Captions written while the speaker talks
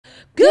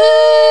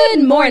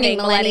Good morning,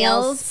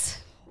 millennials.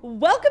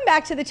 Welcome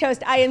back to The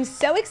Toast. I am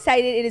so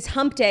excited. It is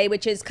hump day,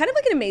 which is kind of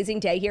like an amazing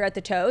day here at The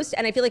Toast.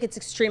 And I feel like it's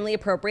extremely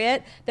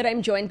appropriate that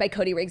I'm joined by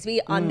Cody Rigsby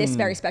on this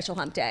very special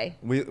hump day.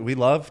 We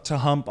love to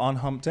hump on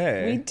hump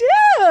day. We do.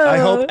 I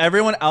hope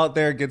everyone out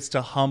there gets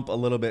to hump a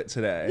little bit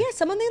today. Yeah,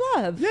 someone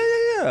they love.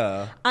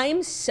 Yeah. I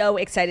am so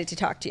excited to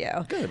talk to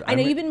you. Good. I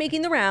know you've been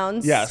making the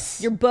rounds.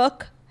 Yes. Your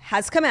book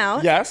has come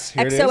out. Yes,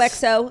 here it is.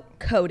 XOXO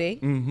Cody.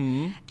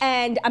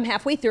 And I'm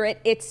halfway through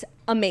it. It's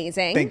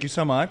amazing. Thank you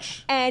so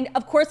much. And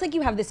of course, like,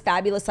 you have this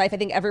fabulous life. I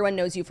think everyone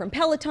knows you from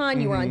Peloton.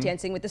 You were on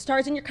Dancing with the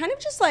Stars, and you're kind of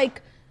just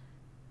like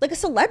a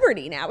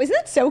celebrity now. Isn't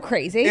that so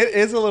crazy? It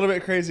is a little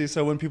bit crazy.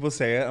 So when people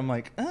say it, I'm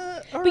like,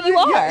 all But you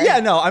are. Yeah,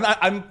 no,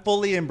 I'm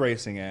fully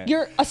embracing it.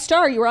 You're a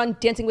star. You were on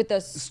Dancing with the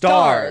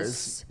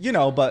Stars. You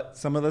know, but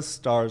some of the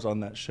stars on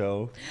that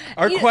show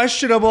are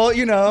questionable,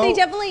 you know. They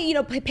definitely,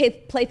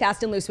 play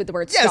fast and loose with the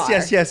word star.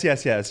 Yes.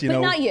 But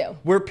not you.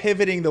 We're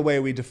pivoting the way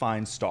we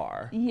define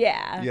star.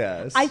 Yeah.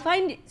 Yes. I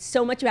find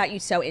so much about you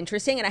so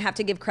interesting, and I have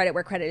to give credit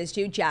where credit is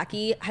due.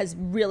 Jackie has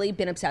really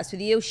been obsessed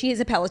with you. She is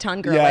a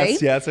Peloton girly.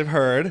 Yes, I've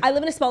heard. I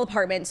live in a small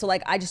apartment, so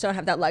like I just don't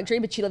have that luxury,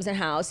 but she lives in a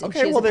house. And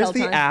Okay, well, there's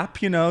the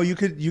app, you know, you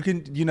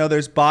can,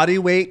 there's body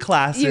weight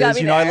classes.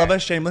 You know, I love a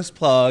shameless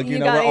plug. You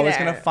know, we're always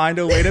going to find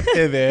a way to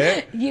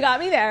pivot. You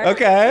got me there.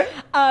 Okay.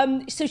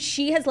 So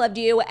she has loved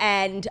you,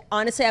 and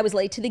honestly, I was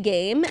late to the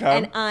game,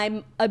 and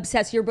I'm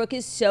obsessed. Your book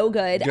is so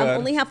good. I'm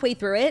only halfway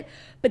through it,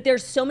 but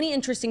there's so many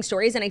interesting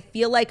stories, and I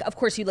feel like, of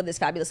course, you live this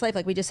fabulous life.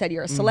 Like we just said,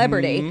 you're a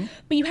celebrity,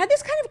 but you had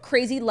this kind of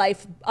crazy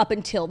life up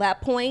until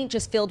that point,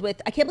 just filled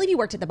with, I can't believe you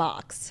worked at the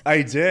box.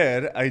 I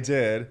did.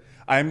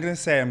 I'm going to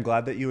say I'm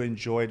glad that you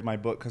enjoyed my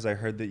book because I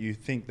heard that you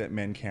think that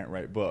men can't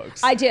write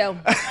books. I do.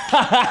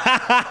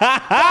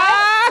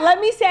 Let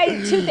me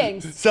say two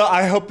things. So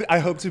I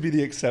hope to be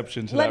the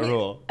exception to that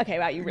rule. Okay,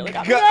 wow, you really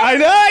got me. I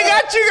know, I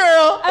got you,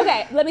 girl.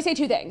 Okay, let me say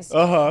two things.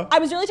 I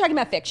was really talking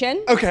about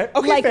fiction. Okay,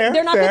 like, fair.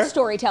 They're not good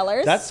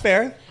storytellers. That's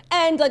fair.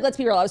 And like, let's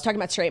be real, I was talking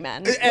about straight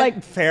men.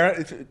 Like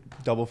fair,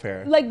 double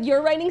fair. Like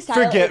your writing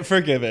style.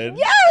 Forgiven.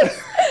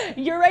 Yes.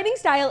 Your writing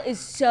style is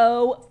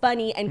so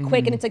funny and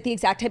quick, and it's like the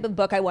exact type of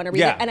book I want to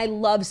read. Yeah. And I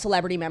love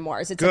celebrity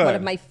memoirs. It's like one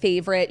of my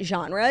favorite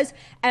genres,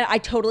 and I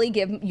totally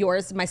give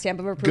yours my stamp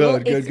of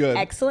approval. It's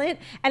excellent,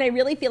 and I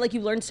really feel like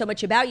you learned so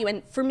much about you.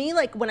 And for me,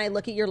 like when I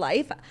look at your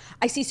life,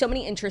 I see so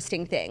many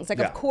interesting things. Like,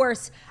 of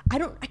course, I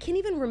can't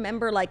even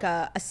remember like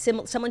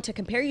someone to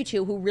compare you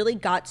to who really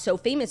got so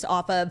famous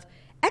off of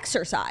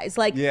exercise.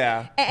 Like,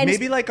 and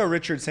maybe like a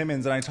Richard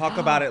Simmons, and I talk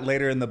about it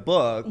later in the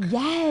book.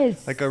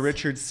 Yes. Like a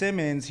Richard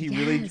Simmons, he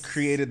really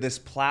created this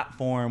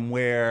platform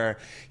where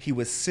he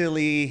was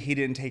silly, he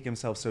didn't take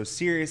himself so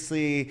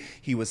seriously,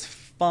 he was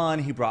fun,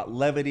 he brought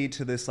levity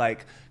to this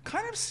like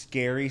kind of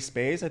scary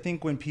space. I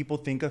think when people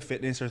think of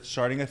fitness or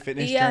starting a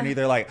fitness journey,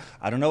 they're like,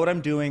 I don't know what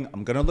I'm doing,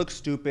 I'm gonna look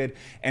stupid.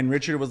 And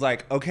Richard was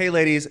like, okay,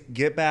 ladies,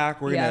 get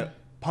back, we're gonna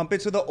pump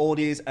it to the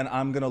oldies, and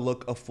I'm gonna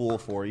look a fool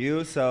for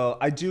you. So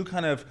I do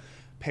kind of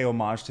pay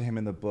homage to him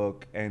in the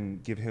book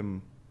and give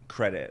him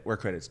credit where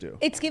credit's due.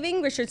 It's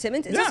giving Richard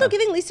Simmons. It's also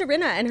giving Lisa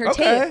Rinna and her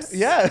tapes.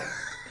 Yeah.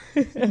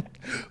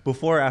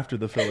 Before or after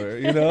the filler,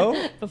 you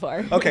know?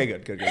 Before. Okay,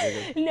 good.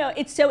 No,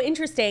 it's so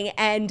interesting,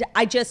 and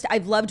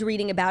I've loved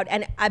reading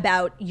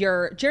about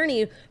your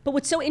journey. But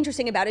what's so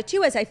interesting about it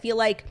too is I feel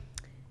like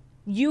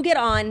you get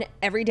on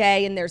every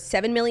day, and there's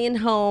 7 million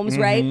homes,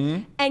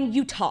 right? And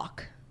you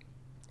talk.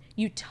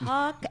 You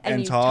talk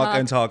and talk.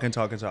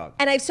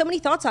 And I have so many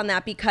thoughts on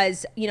that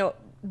because, you know,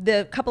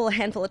 the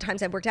handful of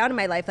times I've worked out in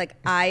my life, like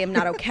I am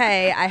not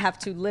okay. I have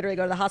to literally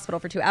go to the hospital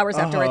for 2 hours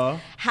afterwards.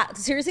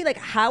 Seriously, like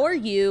how are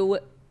you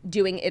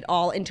doing it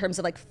all in terms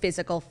of like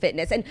physical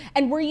fitness?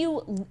 And were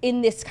you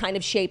in this kind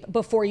of shape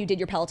before you did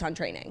your Peloton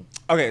training?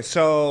 Okay,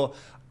 so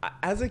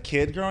as a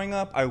kid growing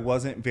up, I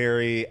wasn't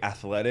very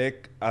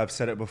athletic. I've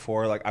said it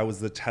before, like I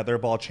was the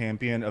tetherball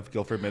champion of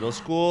Guilford Middle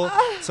School.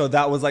 So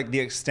that was like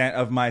the extent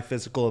of my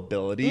physical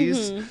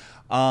abilities.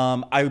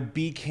 I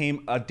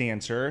became a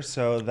dancer,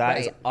 so that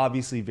is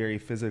obviously very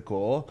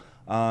physical.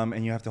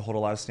 And you have to hold a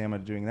lot of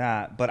stamina doing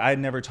that. But I had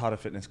never taught a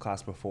fitness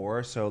class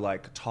before. So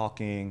like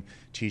talking,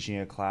 teaching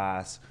a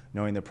class,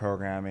 knowing the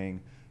programming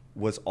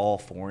was all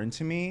foreign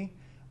to me.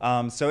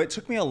 So it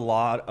took me a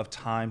lot of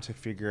time to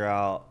figure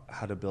out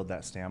how to build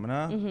that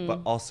stamina,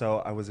 but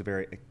also I was a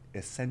very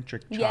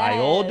eccentric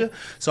child.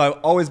 So I've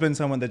always been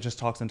someone that just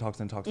talks and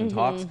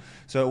talks.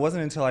 So it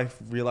wasn't until I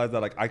realized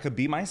that like I could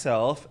be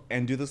myself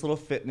and do this little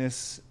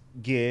fitness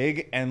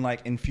gig and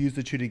like infuse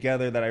the two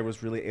together that I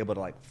was really able to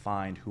like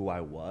find who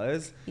I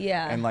was.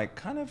 And like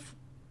kind of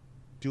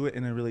do it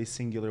in a really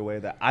singular way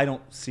that I don't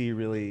see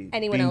really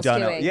anyone being else done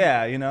doing.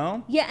 Yeah, you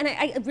know? Yeah, and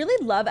I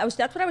really love, that's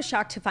what I was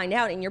shocked to find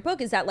out in your book,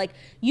 is that like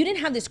you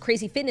didn't have this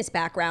crazy fitness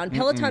background.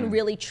 Peloton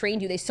really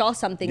trained you. They saw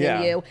something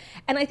in you.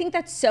 And I think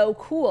that's so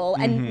cool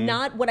and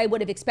not what I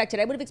would have expected.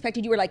 I would have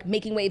expected you were like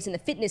making waves in the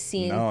fitness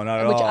scene, no,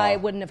 not at which all. I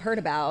wouldn't have heard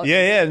about.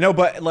 No,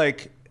 but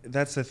like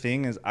that's the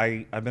thing is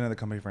I've been in the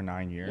company for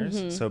 9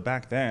 years. So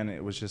back then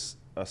it was just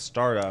a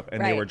startup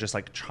and they were just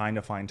like trying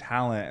to find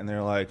talent and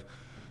they're like,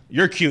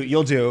 you're cute,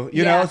 you'll do,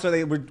 you know? So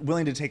they were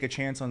willing to take a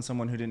chance on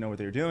someone who didn't know what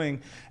they were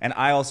doing. And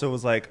I also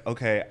was like,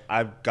 okay,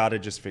 I've got to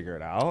just figure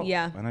it out.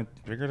 Yeah. And I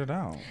figured it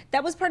out.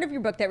 That was part of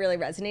your book that really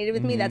resonated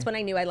with me. That's when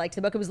I knew I liked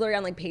the book. It was literally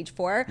on like page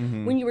 4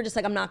 when you were just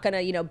like, I'm not going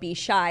to, you know, be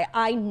shy.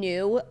 I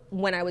knew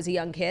when I was a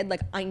young kid,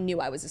 like I knew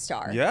I was a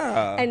star.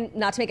 Yeah. And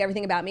not to make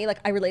everything about me, like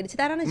I related to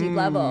that on a deep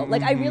level.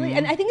 Like I really,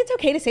 and I think it's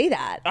okay to say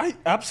that. I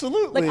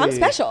absolutely. Like I'm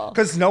special.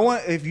 Because no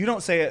one, if you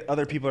don't say it,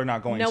 other people are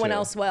not going to. No one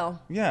else will.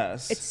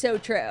 Yes. It's so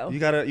true. You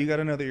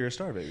gotta know that you're a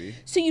star, baby.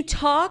 So you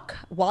talk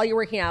while you're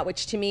working out,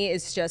 which to me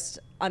is just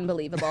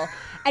unbelievable.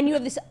 And you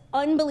have this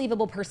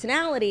unbelievable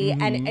personality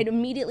and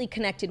immediately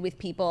connected with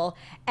people.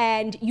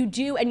 And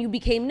you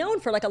became known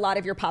for like a lot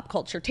of your pop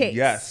culture takes.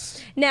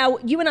 Yes. Now,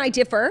 you and I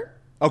differ.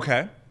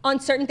 Okay. On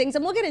certain things,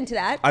 and we'll get into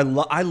that. I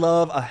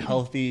love a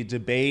healthy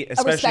debate,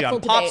 especially on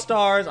pop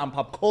stars, on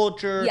pop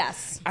culture.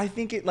 Yes. I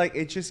think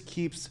it just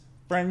keeps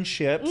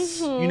friendships,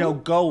 you know,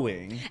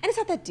 going. And it's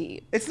not that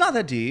deep. It's not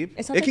that deep.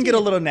 It can get a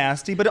little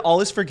nasty, but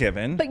all is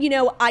forgiven. But you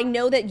know, I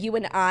know that you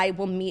and I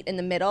will meet in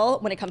the middle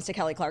when it comes to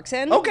Kelly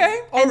Clarkson.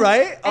 Okay. All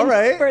right.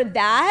 For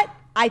that,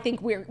 I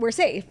think we're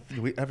safe.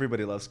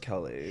 Everybody loves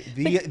Kelly,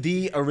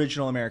 the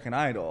original American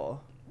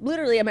Idol.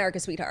 Literally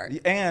America's sweetheart.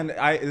 And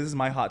this is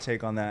my hot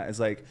take on that, is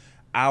like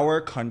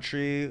our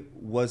country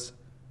was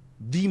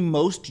the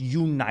most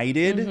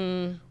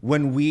united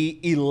when we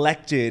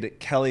elected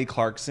Kelly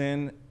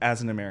Clarkson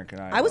as an American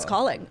Idol. I was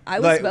calling. I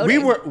was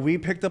voting. We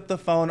picked up the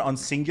phone on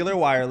Singular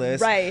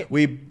Wireless. Right.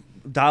 We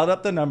dialed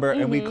up the number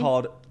and we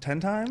called 10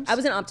 times. I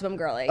was an Optimum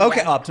girly.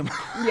 Okay, Optimum.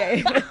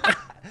 Yeah.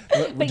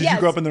 Did you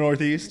grow up in the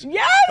Northeast?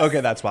 Yes. Okay,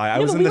 that's why. I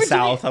was in the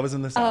South.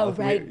 Oh,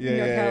 right. North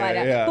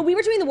Carolina. Yeah. But we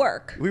were doing the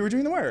work. We were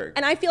doing the work.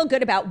 And I feel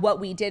good about what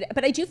we did.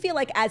 But I do feel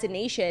like as a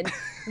nation,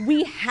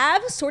 we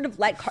have sort of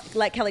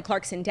let Kelly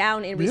Clarkson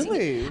down in recent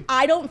years.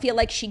 I don't feel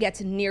like she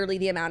gets nearly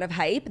the amount of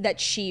hype that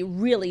she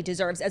really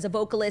deserves as a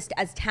vocalist,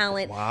 as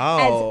talent. Wow.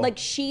 As like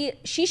she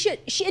should,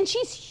 and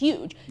she's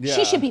huge. Yeah.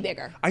 She should be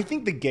bigger. I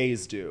think the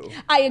gays do.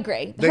 I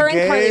agree. Her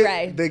and Carly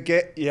Rae.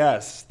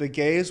 The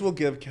gays will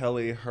give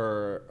Kelly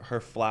her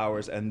flowers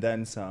and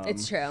then some.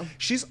 It's true.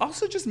 She's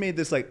also just made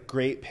this like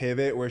great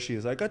pivot where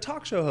she's like a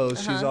talk show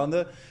host.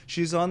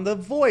 She's on the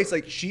Voice.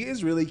 Like she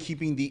is really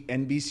keeping the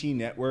NBC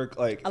network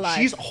like alive.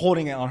 She's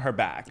holding it on her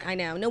back. I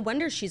know. No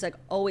wonder she's like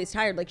always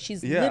tired. Like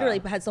she's literally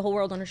has the whole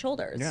world on her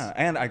shoulders. Yeah,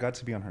 and I got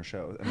to be on her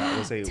show, and that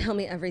was Tell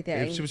me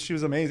everything. She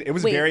was amazing. It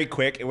was very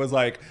quick. It was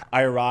like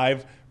I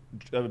arrived.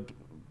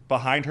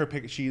 Behind her,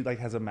 she like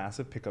has a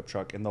massive pickup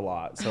truck in the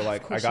lot. So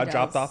like I got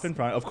dropped off in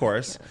front, of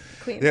course.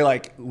 Yeah. They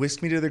like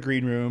whisked me to the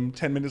green room.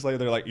 10 minutes later,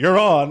 they're like, "You're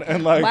on,"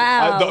 and like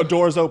the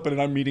doors open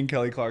and I'm meeting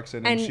Kelly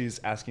Clarkson and she's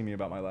asking me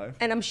about my life.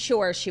 And I'm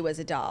sure she was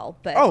a doll,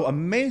 but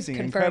amazing,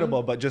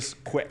 incredible, but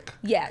just quick.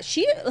 Yeah,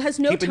 she has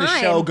no Keeping time. the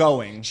show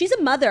going. She's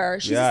a mother.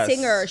 She's a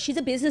singer. She's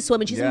a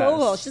businesswoman. She's a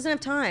mogul. She doesn't have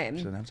time.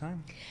 She doesn't have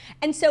time.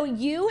 And so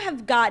you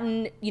have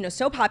gotten,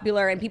 so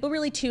popular and people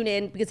really tune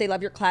in because they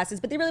love your classes,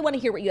 but they really want to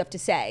hear what you have to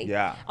say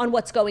on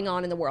what's going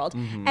on in the world.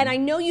 And I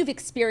know you've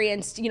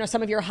experienced,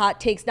 some of your hot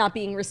takes not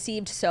being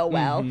received so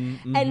well.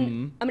 And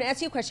I'm going to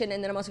ask you a question,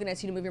 and then I'm also going to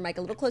ask you to move your mic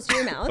a little closer to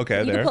your mouth.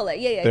 Okay, you can pull it.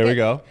 Yeah. There we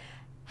go.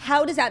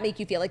 How does that make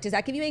you feel? Like, does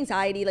that give you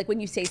anxiety? Like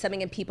when you say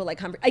something and people like,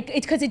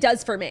 it's because it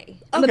does for me.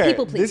 I'm a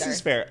people pleaser. This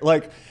is fair.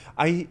 Like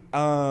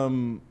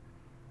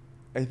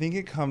I think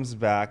it comes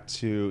back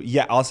to,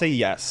 I'll say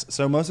yes.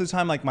 So most of the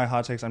time, like my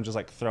hot takes, I'm just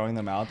like throwing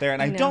them out there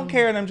and I don't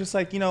care. And I'm just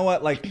like, you know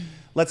what? Like,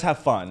 let's have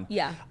fun.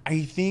 Yeah.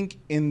 I think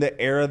in the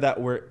era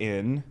that we're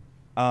in,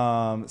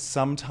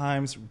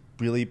 sometimes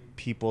really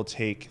people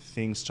take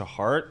things to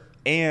heart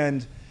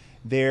and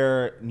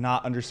they're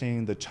not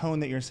understanding the tone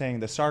that you're saying,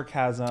 the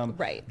sarcasm,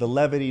 the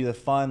levity, the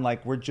fun.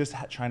 Like we're just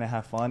trying to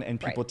have fun and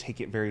people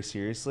take it very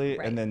seriously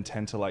and then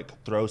tend to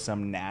like throw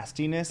some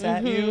nastiness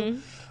at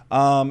you.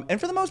 And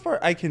for the most part,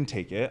 I can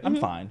take it. I'm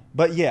fine.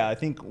 But yeah, I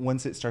think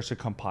once it starts to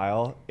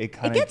compile, it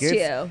kind of gets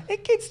you.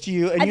 It gets to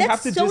you, and you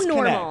have to disconnect.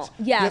 Normal.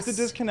 Yes. You have to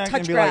disconnect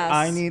and be like,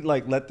 I need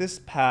let this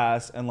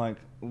pass, and like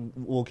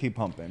we'll keep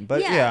pumping.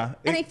 But yeah.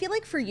 And I feel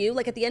like for you,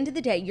 like at the end of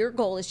the day, your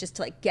goal is just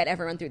to like get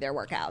everyone through their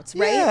workouts,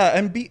 right? Yeah,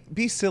 and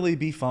be silly,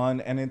 be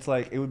fun, and it's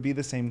like it would be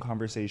the same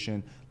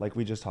conversation like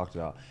we just talked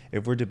about.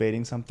 If we're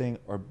debating something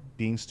or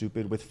being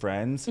stupid with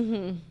friends.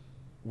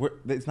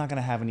 It's not going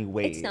to have any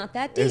weight. It's not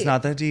that deep. It's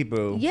not that deep,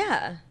 boo.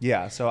 Yeah.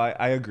 Yeah, so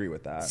I agree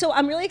with that. So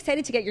I'm really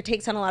excited to get your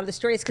takes on a lot of the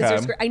stories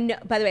because I know.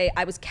 By the way,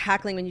 I was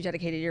cackling when you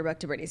dedicated your book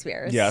to Britney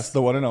Spears. Yes,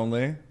 the one and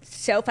only.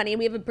 So funny. And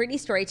we have a Britney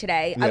story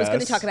today. I was going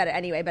to talk about it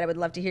anyway, but I would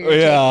love to hear your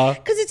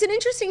take. Because it's an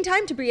interesting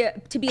time to be a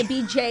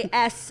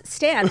BJS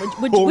stan.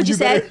 Would you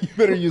say? You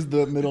better use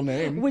the middle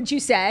name. Would you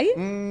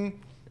say?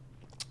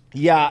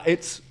 Yeah,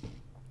 it's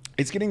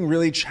getting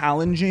really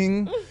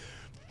challenging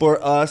for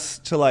us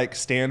to like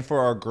stand for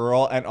our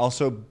girl and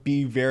also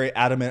be very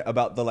adamant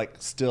about the like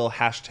still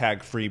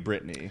hashtag free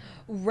Britney.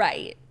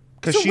 Right.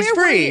 because she's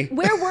free.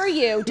 Where were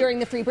you during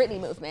the Free Britney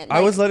movement?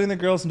 I was letting the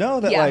girls know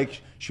that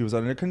like she was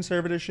under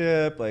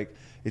conservatorship. Like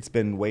it's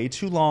been way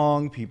too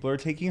long. People are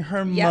taking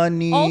her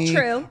money. All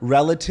true.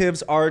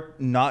 Relatives are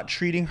not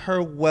treating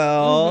her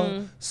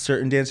well.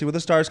 Certain Dancing with the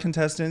Stars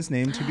contestants,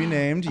 named to be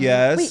named.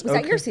 Yes. Wait, was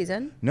that your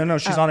season? No,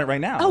 she's on it right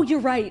now. Oh,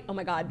 you're right. Oh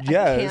my God.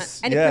 Yes.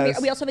 I can't.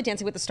 And we also have a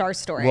Dancing with the Stars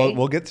story.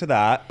 We'll get to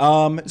that.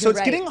 So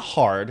it's getting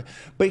hard.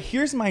 But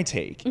here's my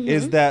take: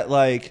 is that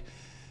like,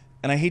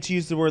 and I hate to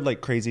use the word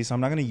like crazy, so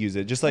I'm not going to use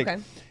it. Just like. Okay.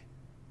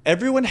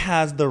 Everyone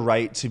has the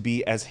right to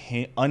be as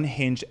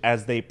unhinged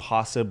as they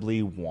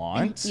possibly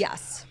want.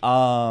 Yes.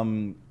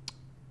 And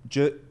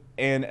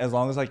as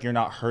long as like you're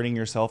not hurting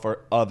yourself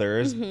or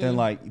others, then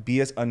like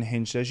be as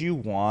unhinged as you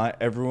want.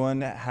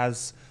 Everyone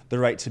has the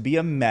right to be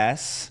a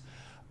mess.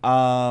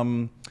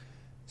 So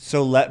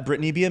let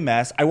Britney be a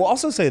mess. I will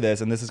also say this,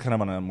 and this is kind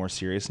of on a more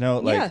serious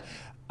note. Like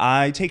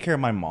I take care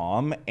of my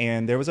mom,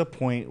 and there was a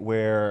point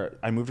where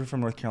I moved her from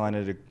North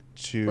Carolina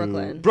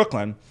to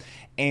Brooklyn,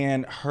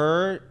 and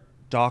her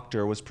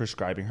doctor was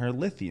prescribing her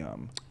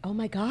lithium. Oh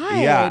my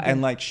God. Yeah, and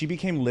like she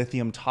became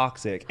lithium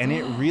toxic, and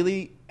it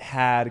really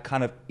had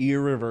kind of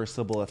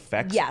irreversible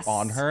effects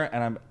on her.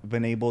 And I've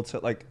been able to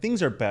like,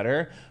 things are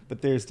better,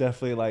 but there's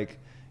definitely like,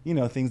 you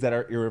know, things that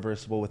are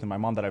irreversible within my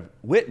mom that I've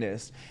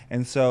witnessed.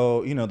 And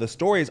so, you know, the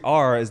stories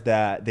is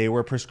that they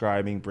were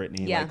prescribing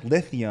Britney like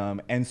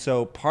lithium. And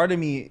so part of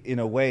me in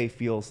a way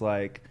feels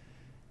like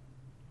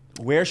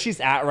where she's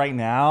at right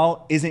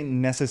now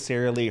isn't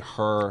necessarily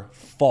her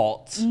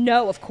fault.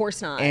 No, of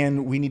course not.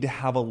 And we need to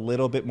have a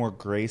little bit more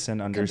grace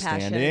and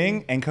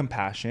understanding and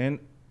compassion.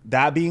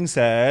 That being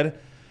said,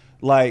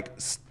 like,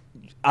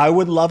 I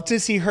would love to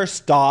see her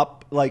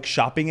stop like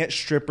shopping at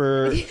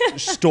stripper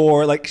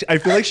store. Like I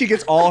feel like she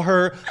gets all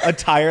her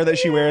attire that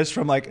she wears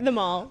from like the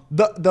mall.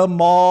 The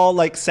mall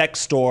like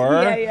sex store.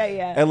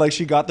 Yeah. And like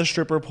she got the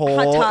stripper pole.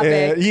 Hot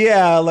Topic.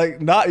 And,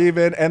 like not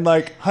even. And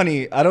like,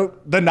 honey,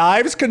 the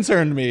knives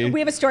concerned me. We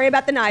have a story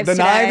about the knives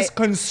today. The knives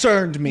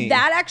concerned me.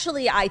 That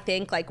actually, I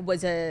think, like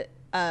was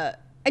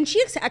and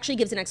she actually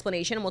gives an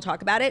explanation, and we'll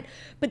talk about it.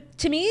 But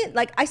to me,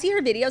 like, I see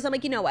her videos, I'm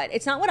like, you know what?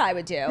 It's not what I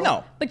would do.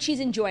 No. But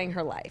she's enjoying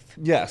her life.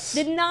 Yes.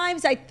 The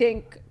knives, I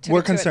think,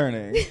 were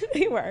concerning.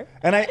 They were.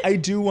 And I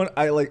do want,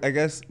 I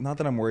guess, not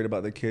that I'm worried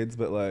about the kids,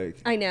 but like,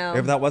 I know.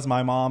 If that was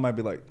my mom, I'd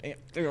be like,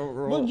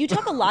 well, you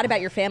talk a lot about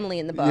your family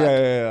in the book.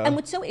 Yeah. And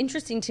what's so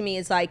interesting to me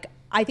is like,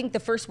 I think the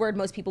first word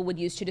most people would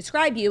use to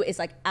describe you is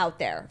like out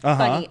there,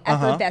 funny,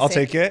 effervescent, I'll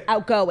take it.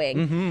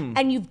 Outgoing.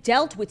 And you've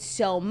dealt with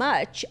so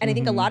much. And I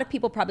think a lot of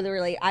people probably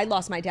relate. I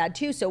lost my dad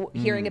too. So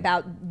hearing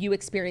about you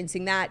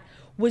experiencing that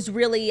was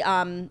really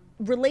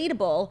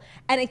relatable.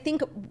 And I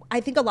think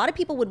a lot of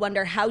people would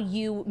wonder how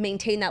you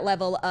maintain that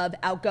level of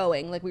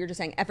outgoing, like we were just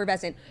saying,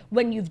 effervescent,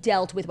 when you've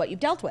dealt with what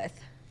you've dealt with.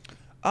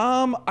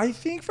 I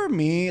think for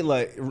me,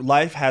 like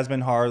life has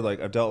been hard. Like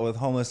I've dealt with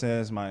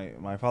homelessness.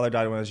 My father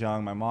died when I was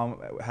young. My mom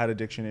had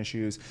addiction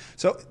issues.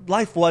 So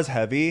life was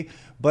heavy,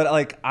 but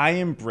like I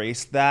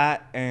embraced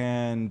that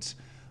and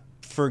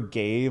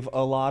forgave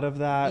a lot of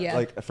that. Yeah.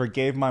 Like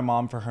forgave my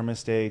mom for her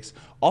mistakes.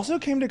 Also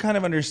came to kind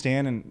of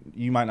understand, and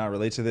you might not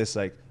relate to this,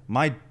 like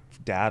my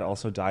dad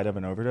also died of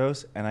an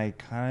overdose, and I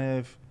kind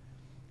of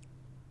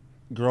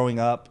growing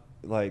up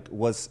like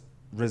was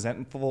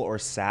resentful or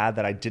sad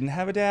that I didn't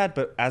have a dad,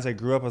 but as I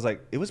grew up I was like,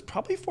 it was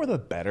probably for the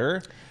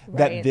better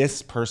that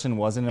this person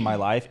wasn't in my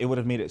life. It would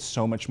have made it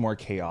so much more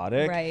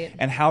chaotic.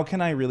 And how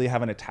can I really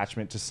have an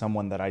attachment to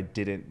someone that I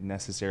didn't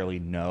necessarily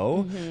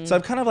know? So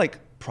I've kind of like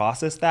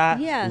processed that,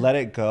 let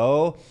it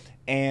go,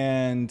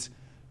 and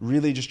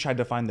really just tried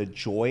to find the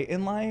joy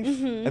in life.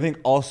 I think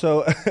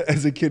also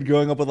as a kid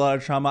growing up with a lot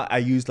of trauma, I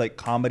used like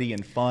comedy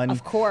and fun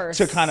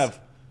to kind of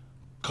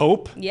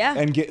cope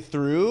and get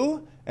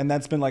through. And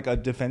that's been like a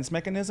defense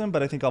mechanism,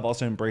 but I think I've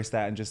also embraced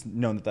that and just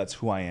known that that's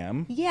who I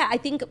am. Yeah, I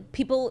think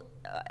people,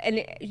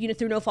 and you know,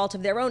 through no fault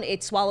of their own,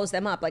 it swallows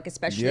them up, like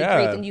especially grief.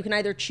 And you can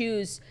either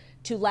choose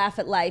to laugh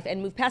at life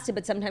and move past it,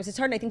 but sometimes it's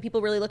hard. And I think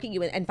people really look at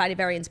you and find it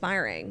very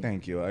inspiring.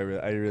 Thank you. I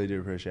really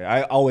do appreciate it.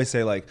 I always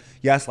say like,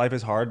 yes, life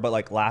is hard, but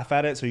like laugh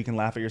at it so you can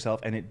laugh at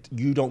yourself, and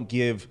you don't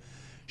give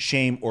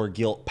shame or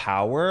guilt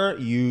power.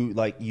 You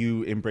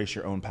embrace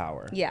your own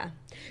power. Yeah.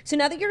 So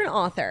now that you're an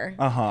author,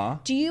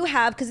 do you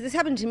have, because this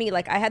happened to me,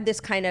 like I had this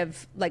kind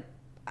of like,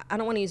 I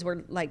don't want to use the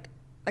word like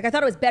I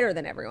thought I was better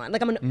than everyone.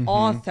 Like I'm an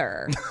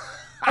author.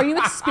 Are you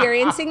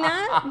experiencing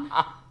that?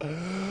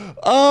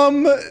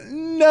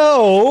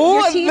 No.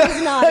 Your team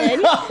is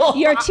nodding. No,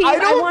 your team,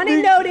 I want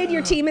it noted,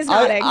 your team is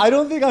nodding. I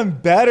don't think I'm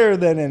better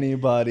than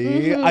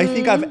anybody. I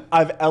think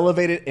I've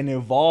elevated and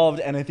evolved,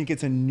 and I think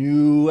it's a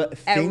new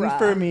thing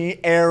for me.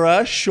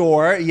 Era,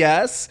 sure,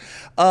 yes.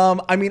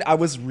 I mean, I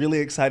was really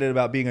excited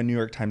about being a New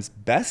York Times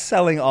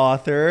best-selling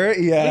author.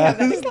 Yes,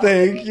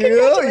 thank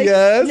you.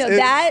 Yes.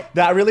 No,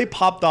 that really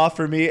popped off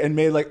for me and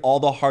made like all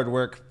the hard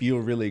work feel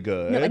really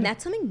good. No, and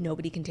that's something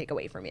nobody can take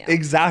away from you.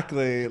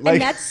 Exactly. Like,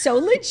 and that's so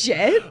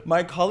legit.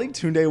 My colleague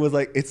Tunde was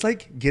like, it's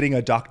like getting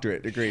a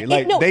doctorate degree.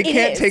 Like they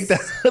can't take that.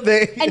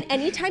 And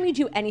anytime you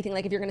do anything,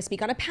 like if you're going to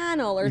speak on a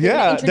panel or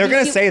they're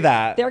going to say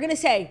that. They're going to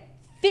say,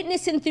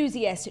 fitness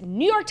enthusiast,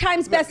 New York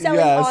Times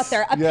bestselling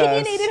author,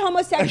 opinionated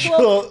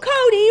homosexual,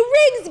 Cody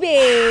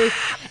Rigsby.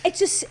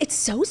 It's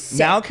so sick.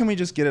 Now can we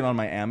just get it on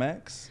my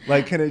Amex?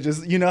 Like, can it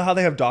just, you know how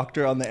they have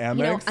doctor on the Amex?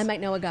 You know, I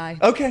might know a guy.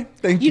 Okay,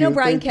 thank you. You know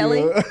Brian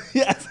Kelly?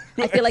 Yes.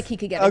 I feel like he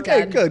could get it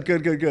done.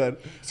 Okay, good.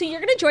 So you're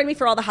going to join me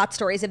for all the hot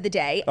stories of the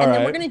day. And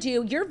then we're going to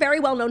do, you're very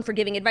well known for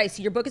giving advice.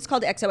 Your book is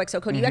called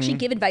XOXO Cody. You actually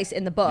give advice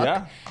in the book.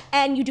 Yeah.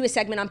 And you do a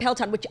segment on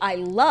Peloton, which I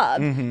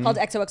love, called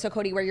XOXO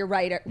Cody, where your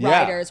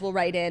writers will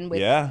write in with.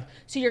 Yeah.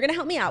 So you're going to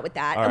help me out with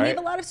that. We have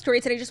a lot of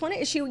stories that I just want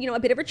to issue, a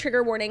bit of a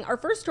trigger warning. Our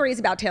first story is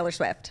about Taylor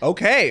Swift.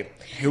 Okay,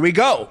 here we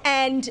go.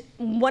 And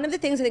one of the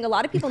things I think a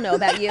lot of people know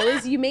about you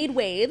is you made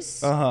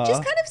waves.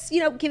 Just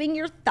kind of, giving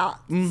your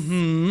thoughts.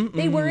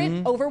 They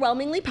weren't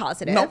overwhelmingly positive.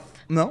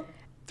 No.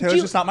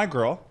 Taylor's just not my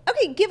girl.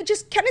 Okay,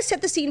 just kind of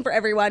set the scene for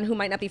everyone who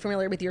might not be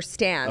familiar with your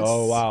stance.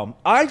 Oh, wow.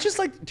 I just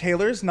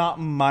Taylor's not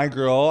my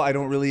girl. I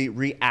don't really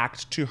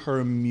react to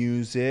her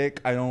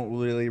music. I don't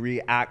really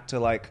react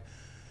to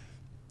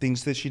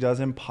things that she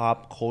does in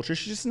pop culture.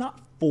 She's just not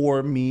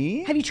for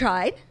me. Have you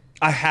tried?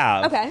 I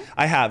have. Okay.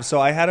 I have.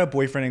 So I had a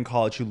boyfriend in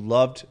college who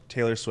loved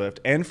Taylor Swift.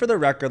 And for the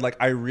record,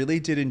 I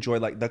really did enjoy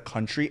the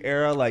country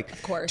era,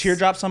 of course.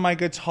 Teardrops on My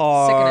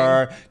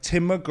Guitar, Sickening.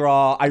 Tim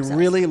McGraw. Obsessed. I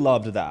really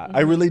loved that. I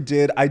really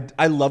did.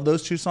 I love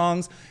those two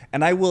songs.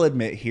 And I will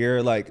admit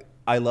here,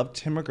 I love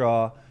Tim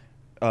McGraw,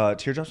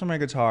 Teardrops on My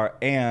Guitar,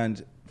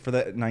 and for the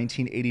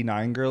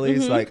 1989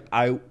 girlies,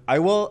 I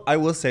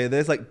will say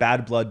this,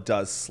 Bad Blood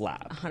does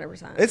slap.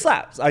 100%. It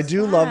slaps. I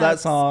do love that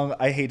song.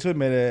 I hate to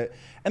admit it.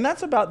 And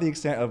that's about the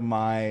extent of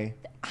my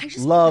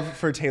love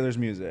for Taylor's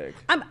music.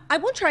 I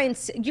won't try and...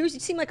 You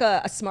seem like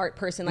a smart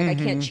person. I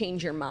can't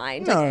change your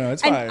mind. No,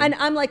 it's fine. And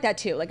I'm like that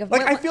too.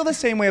 I feel the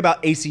same way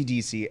about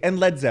AC/DC and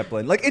Led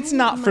Zeppelin. It's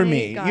not for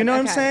me. God. You know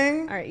what I'm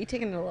saying? All right, you're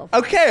taking it a little...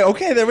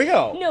 Okay, there we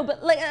go. No,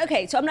 but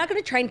okay, so I'm not going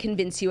to try and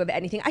convince you of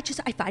anything. I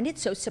find it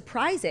so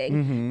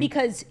surprising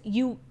because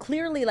you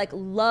clearly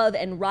love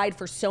and ride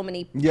for so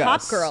many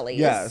pop girlies.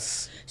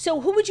 Yes.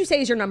 So who would you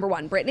say is your number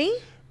one? Britney?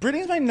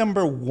 Britney's my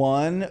number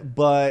one,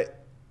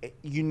 but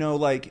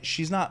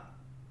she's not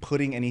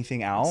putting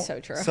anything out. So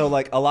true. So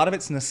a lot of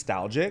it's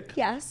nostalgic.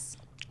 Yes.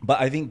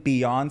 But I think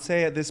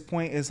Beyonce at this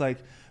point is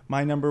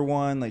my number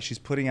one. She's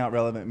putting out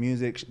relevant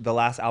music. The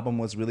last album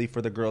was really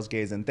for the girls,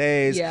 gays, and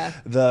theys. Yeah.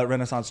 The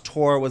Renaissance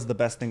tour was the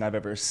best thing I've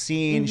ever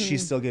seen.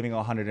 She's still giving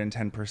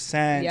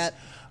 110%. Yep.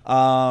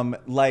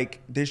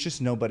 There's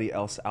just nobody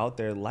else out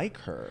there like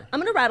her. I'm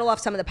gonna rattle off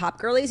some of the pop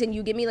girlies, and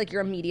you give me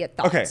your immediate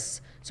thoughts. Okay.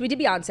 So we did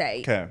Beyonce.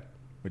 Okay.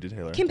 We did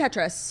Taylor. Kim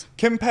Petras.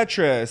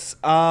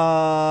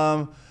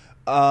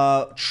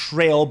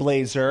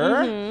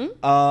 Trailblazer.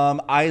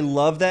 I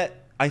love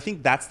that. I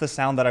think that's the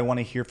sound that I want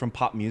to hear from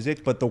pop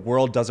music, but the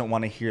world doesn't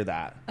want to hear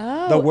that.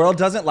 Oh. The world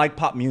doesn't like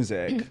pop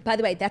music. By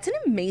the way, that's an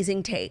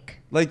amazing take.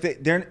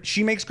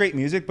 She makes great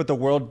music, but the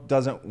world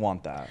doesn't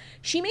want that.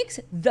 She makes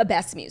the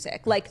best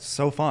music.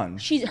 So fun.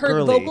 Her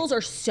girly. vocals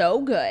are so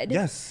good.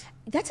 Yes.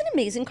 That's an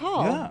amazing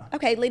call. Yeah.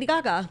 Okay, Lady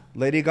Gaga.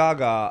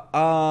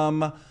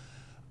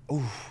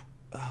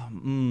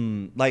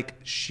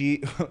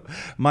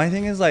 My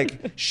thing is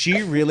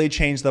she really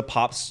changed the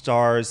pop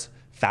stars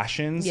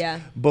fashions. Yeah.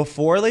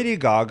 Before Lady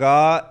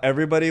Gaga,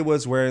 everybody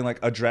was wearing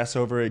a dress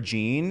over a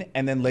jean,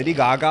 and then Lady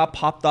Gaga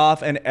popped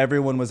off and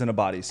everyone was in a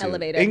bodysuit.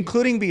 Elevated.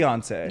 Including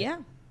Beyonce. Yeah.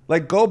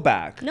 Go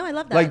back. No, I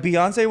love that.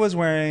 Beyonce was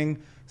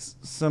wearing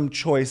some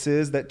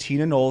choices that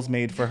Tina Knowles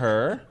made for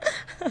her.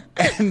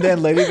 And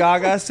then Lady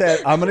Gaga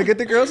said, I'm going to get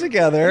the girls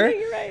together. Yeah,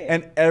 you're right.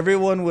 And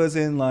everyone was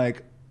in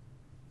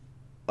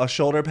a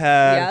shoulder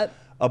pad,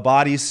 a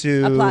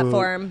bodysuit, a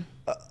platform,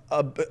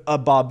 a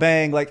bob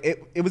bang.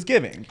 It was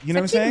giving. You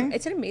know what I'm saying?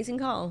 It's an amazing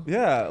call.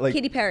 Yeah.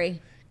 Katy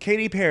Perry.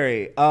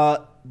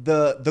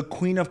 The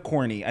queen of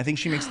corny. I think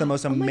she makes the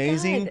most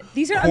amazing. God.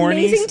 These are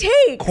amazing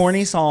takes.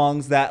 Corny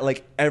songs that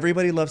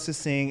everybody loves to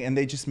sing, and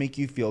they just make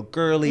you feel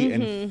girly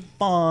and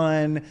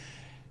fun.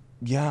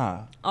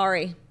 Yeah.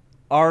 Ariana.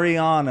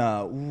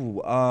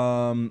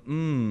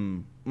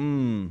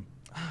 Ooh.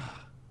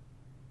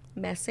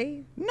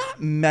 Messy?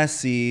 Not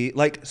messy.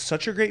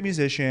 Such a great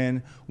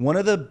musician. One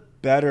of the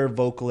better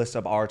vocalists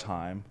of our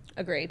time.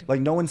 Agreed.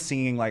 No one's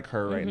singing like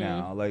her right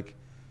now.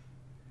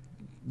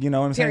 You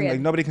know what I'm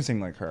saying? Nobody can sing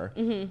like her.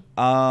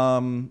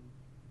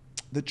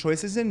 The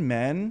choices in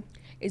men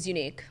is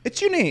unique.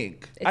 It's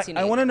unique.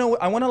 I want to know.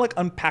 I want to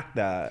unpack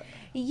that.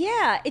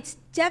 Yeah, it's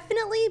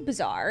definitely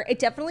bizarre. It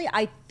definitely,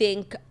 I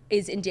think,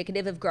 is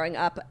indicative of growing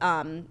up.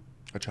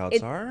 A child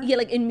star? Yeah,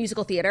 in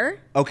musical theater.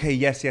 Okay,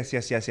 yes. But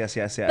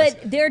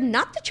they're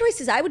not the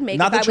choices I would make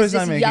if I was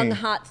this young,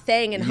 hot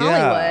thing in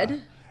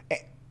Hollywood.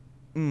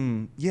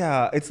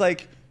 Yeah, it's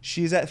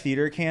she's at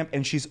theater camp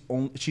and she's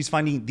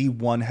finding the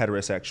one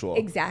heterosexual.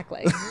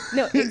 Exactly.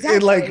 No,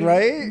 exactly.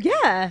 Right?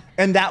 Yeah.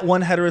 And that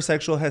one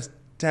heterosexual has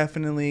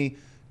definitely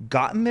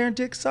gotten their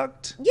dick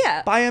sucked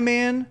by a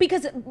man.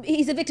 Because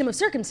he's a victim of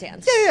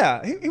circumstance.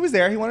 Yeah. He was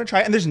there. He wanted to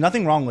try it. And there's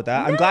nothing wrong with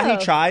that. No. I'm glad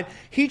he tried.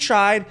 He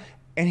tried.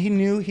 and he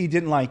knew he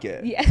didn't like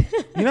it. Yeah.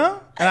 You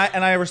know?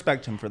 And I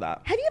respect him for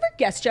that. Have you ever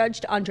guest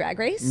judged on Drag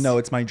Race? No,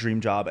 it's my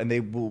dream job, and they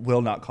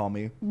will not call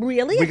me.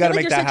 Really? I feel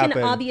like you're such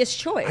an obvious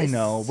choice. I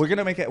know. We're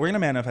gonna make it. We're gonna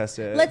manifest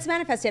it. Let's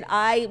manifest it.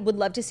 I would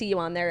love to see you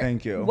on there.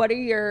 Thank you.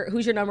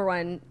 Who's your number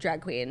one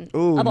drag queen of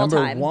all number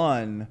time?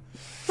 one.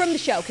 From the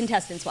show,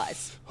 contestants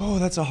wise. Oh,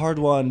 that's a hard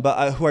one.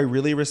 But who I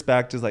really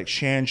respect is like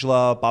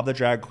Shangela, Bob the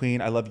Drag Queen.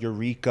 I love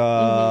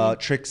Eureka,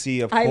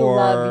 Trixie, of course. I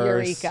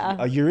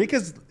love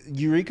Eureka.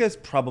 Eureka's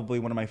probably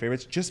one of my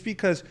favorites just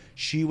because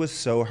she was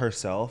so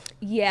herself.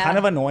 Yeah. Kind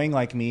of annoying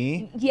like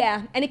me.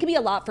 Yeah. And it can be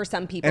a lot for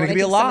some people. And it can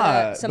be a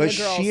lot. Some of the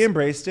girls. She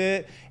embraced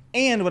it.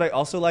 And what I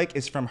also like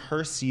is from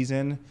her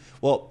season,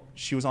 well,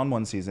 she was on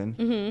one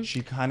season.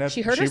 She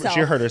hurt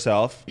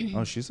herself.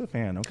 Oh, she's a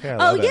fan. Okay. I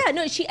love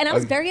it. And I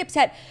was very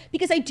upset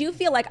because I do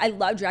feel like I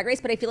love Drag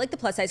Race, but I feel like the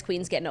plus size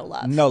queens get no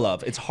love. No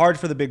love. It's hard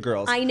for the big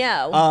girls. I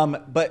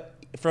know. But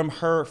from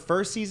her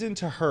first season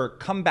to her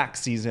comeback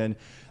season,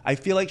 I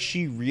feel like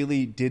she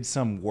really did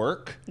some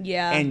work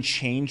and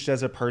changed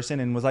as a person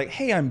and was like,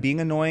 hey, I'm being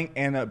annoying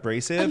and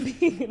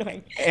abrasive.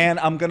 And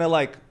I'm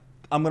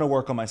gonna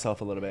work on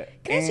myself a little bit.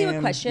 Can I ask you a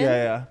question?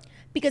 Yeah.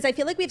 Because I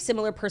feel like we have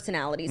similar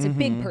personalities, and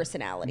big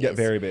personalities. Yeah,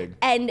 very big.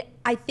 And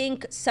I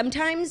think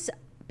sometimes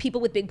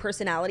people with big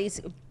personalities,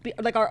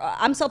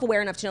 I'm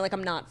self-aware enough to know like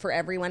I'm not for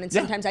everyone, and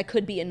sometimes I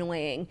could be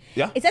annoying.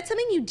 Yeah. Is that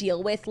something you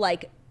deal with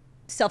like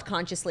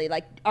self-consciously?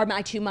 Like, am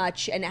I too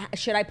much, and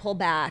should I pull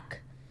back?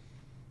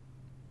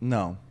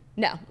 No.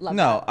 No,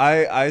 that.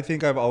 I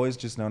think I've always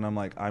just known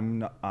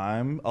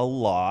I'm a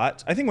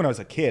lot. I think when I was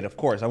a kid, of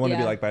course, I wanted to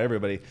be liked by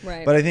everybody.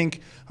 Right. But I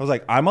think I was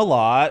like, I'm a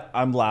lot,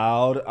 I'm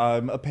loud,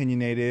 I'm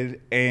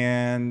opinionated.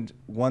 And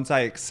once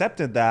I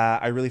accepted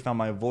that, I really found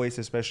my voice,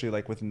 especially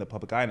like within the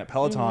public eye and at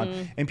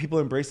Peloton. And people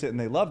embrace it and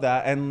they love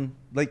that. And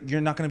like,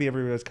 you're not going to be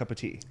everybody's cup of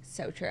tea.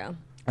 So true.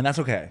 And that's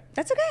okay.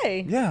 That's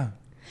okay. Yeah.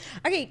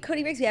 Okay,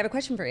 Cody Rigsby, I have a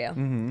question for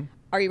you.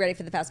 Are you ready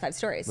for the Fast 5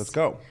 stories? Let's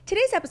go.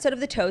 Today's episode of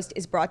The Toast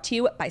is brought to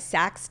you by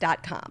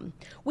Saks.com.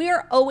 We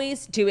are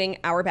always doing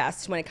our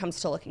best when it comes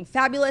to looking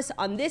fabulous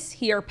on this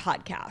here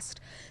podcast.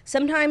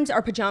 Sometimes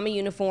our pajama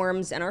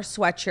uniforms and our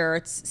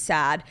sweatshirts,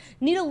 sad,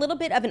 need a little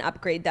bit of an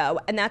upgrade though,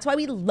 and that's why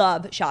we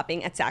love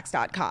shopping at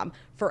Saks.com.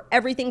 For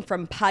everything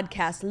from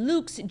podcast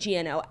looks,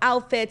 GNO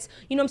outfits,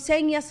 I'm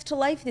saying yes to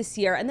life this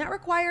year, and that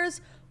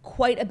requires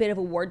quite a bit of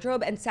a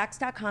wardrobe, and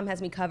Saks.com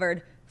has me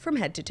covered from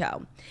head to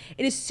toe.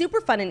 It is super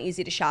fun and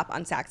easy to shop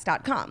on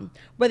Saks.com.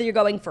 Whether you're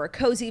going for a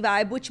cozy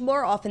vibe, which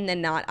more often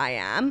than not I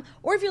am,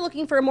 or if you're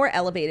looking for a more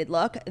elevated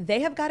look, they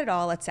have got it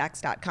all at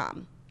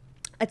Saks.com.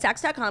 At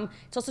Saks.com,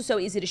 it's also so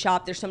easy to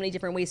shop. There's so many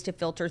different ways to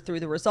filter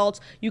through the results.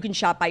 You can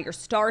shop by your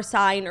star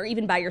sign or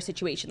even by your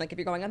situation. Like if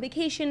you're going on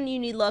vacation and you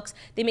need looks,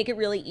 they make it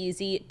really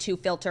easy to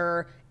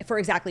filter for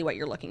exactly what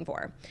you're looking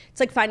for.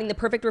 It's like finding the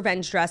perfect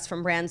revenge dress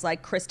from brands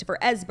like Christopher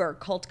Esber,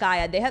 Cult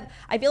Gaia.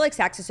 I feel like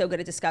Saks is so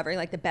good at discovering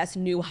like the best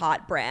new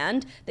hot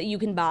brand that you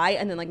can buy,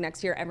 and then like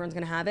next year everyone's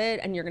gonna have it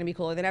and you're gonna be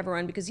cooler than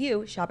everyone because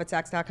you shop at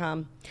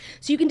Saks.com.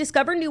 So you can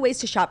discover new ways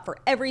to shop for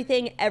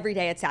everything every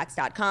day at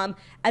Saks.com.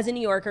 As a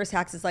New Yorker,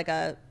 Saks is like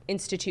a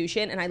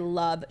institution and I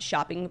love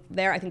shopping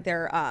there. I think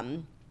their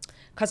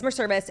customer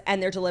service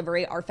and their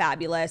delivery are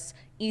fabulous.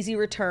 Easy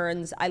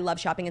returns. I love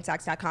shopping at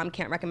Saks.com.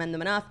 Can't recommend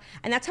them enough.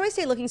 And that's how I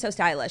stay looking so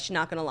stylish,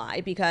 not gonna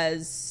lie,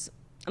 because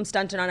I'm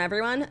stunting on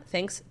everyone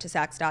thanks to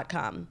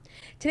Saks.com.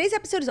 Today's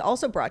episode is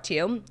also brought to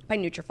you by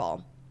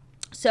Nutrafol.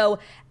 So,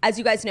 as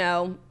you guys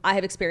know, I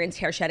have experienced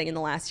hair shedding in the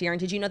last year, and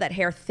did you know that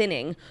hair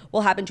thinning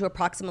will happen to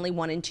approximately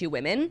 1 in 2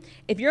 women?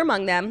 If you're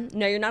among them,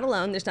 no, you're not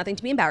alone. There's nothing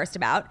to be embarrassed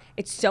about.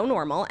 It's so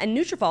normal, and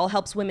Nutrafol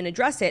helps women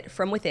address it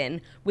from within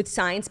with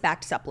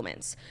science-backed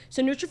supplements.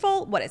 So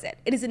Nutrafol, what is it?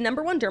 It is the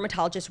 #1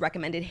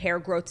 dermatologist-recommended hair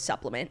growth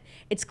supplement.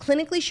 It's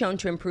clinically shown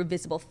to improve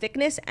visible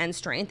thickness and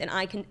strength, and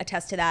I can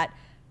attest to that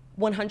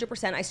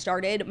 100%. I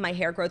started my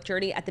hair growth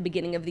journey at the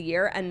beginning of the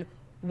year, and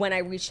when I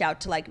reached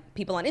out to like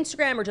people on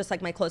Instagram or just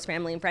like my close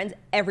family and friends,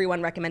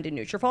 everyone recommended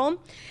Nutrafol.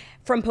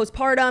 From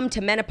postpartum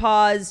to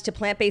menopause to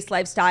plant-based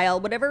lifestyle,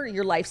 whatever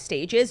your life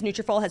stage is,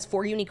 Nutrafol has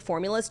 4 unique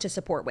formulas to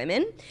support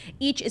women.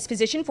 Each is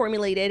physician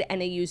formulated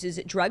and it uses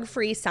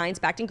drug-free,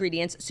 science-backed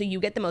ingredients so you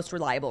get the most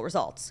reliable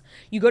results.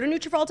 You go to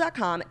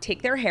Nutrafol.com,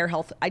 take their hair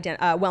health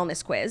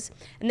wellness quiz,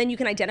 and then you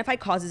can identify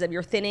causes of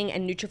your thinning,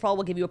 and Nutrafol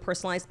will give you a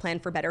personalized plan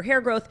for better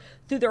hair growth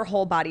through their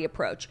whole body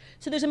approach.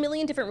 So there's a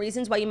million different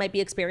reasons why you might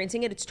be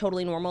experiencing it. It's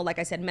totally normal. Like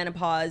I said,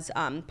 menopause,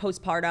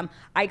 postpartum.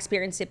 I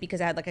experienced it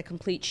because I had like a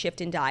complete shift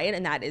in diet,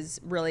 and that is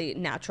really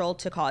natural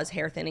to cause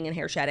hair thinning and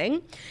hair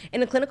shedding.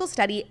 In a clinical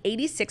study,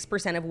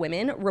 86% of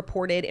women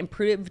reported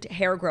improved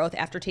hair growth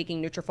after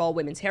taking Nutrafol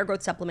women's hair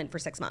growth supplement for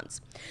 6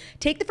 months.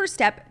 Take the first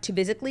step to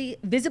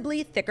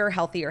visibly thicker,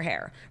 healthier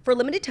hair. For a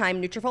limited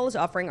time, Nutrafol is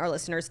offering our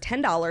listeners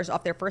 $10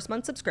 off their first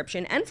month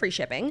subscription and free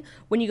shipping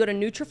when you go to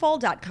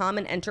Nutrafol.com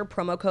and enter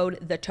promo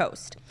code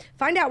THETOAST.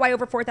 Find out why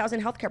over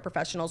 4,000 healthcare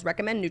professionals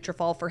recommend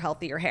Nutrafol for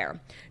healthier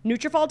hair.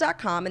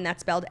 Nutrafol.com, and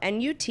that's spelled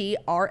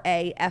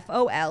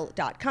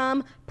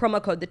Nutrafol.com,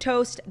 promo code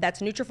THETOAST.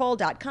 That's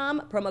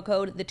Nutrafol.com, promo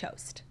code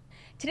THETOAST.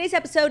 Today's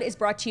episode is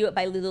brought to you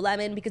by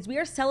Lululemon because we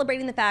are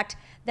celebrating the fact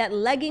that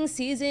legging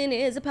season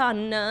is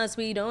upon us.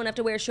 We don't have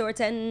to wear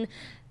shorts and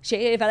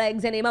shave our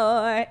legs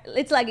anymore.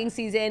 It's legging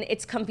season,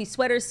 it's comfy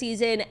sweater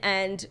season,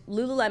 and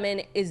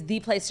Lululemon is the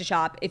place to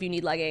shop if you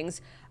need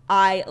leggings.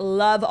 I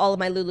love all of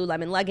my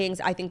Lululemon leggings.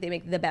 I think they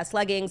make the best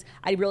leggings.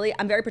 I'm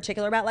very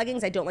particular about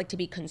leggings. I don't like to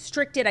be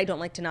constricted. I don't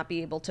like to not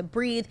be able to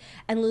breathe.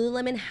 And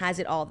Lululemon has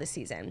it all this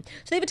season.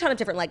 So they have a ton of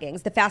different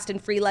leggings. The Fast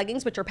and Free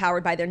leggings, which are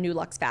powered by their new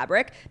Luxe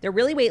fabric. They're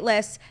really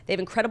weightless. They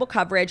have incredible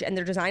coverage, and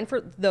they're designed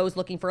for those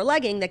looking for a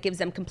legging that gives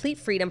them complete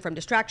freedom from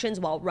distractions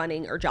while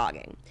running or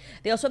jogging.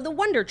 They also have the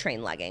Wonder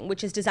Train legging,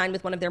 which is designed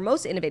with one of their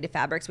most innovative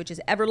fabrics, which is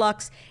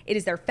Everlux. It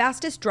is their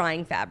fastest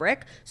drying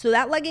fabric. So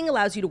that legging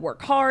allows you to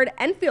work hard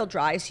and feel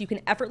dry, so you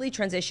can effortlessly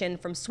transition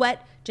from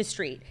sweat to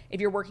street.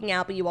 If you're working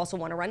out, but you also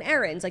want to run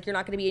errands, like you're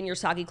not going to be in your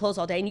soggy clothes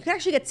all day, and you can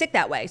actually get sick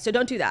that way, so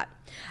don't do that.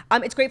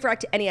 It's great for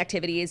any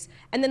activities.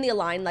 And then the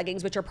Align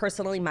leggings, which are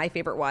personally my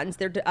favorite ones.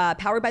 They're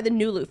powered by the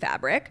Nulu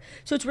fabric,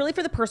 so it's really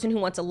for the person who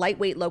wants a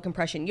lightweight, low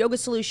compression yoga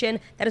solution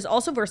that is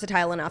also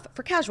versatile enough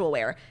for casual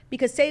wear.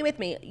 Because say with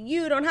me,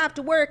 you don't have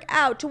to work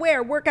out to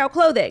wear workout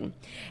clothing.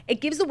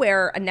 It gives the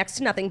wearer a next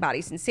to nothing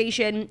body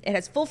sensation. It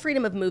has full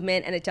freedom of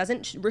movement, and it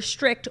doesn't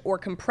restrict or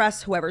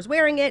compress whoever's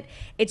wearing it.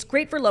 It's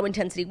great for low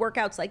intensity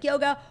workouts like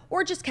yoga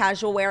or just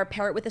casual wear.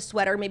 Pair it with a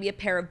sweater, maybe a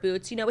pair of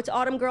boots. You know, it's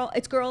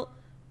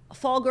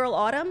fall girl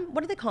autumn.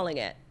 What are they calling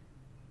it?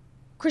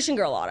 Christian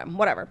girl autumn,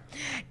 whatever.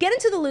 Get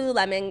into the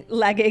Lululemon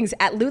leggings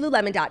at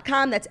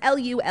lululemon.com. That's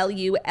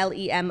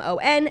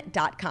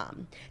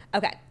LULULEMON.com.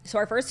 Okay, so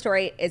our first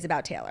story is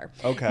about Taylor.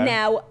 Okay.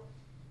 Now,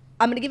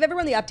 I'm going to give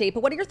everyone the update,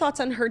 but what are your thoughts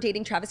on her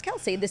dating Travis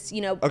Kelce, this,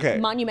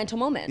 monumental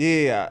moment?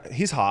 Yeah.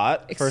 He's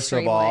hot,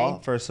 Extremely.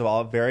 First of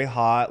all, very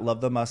hot. Love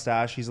the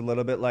mustache. He's a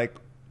little bit like,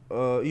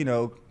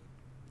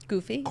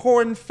 goofy,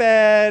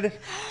 corn-fed,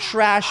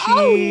 trashy.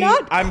 Oh,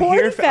 not I'm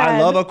corn-fed. here. I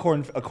love a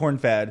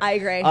corn-fed. I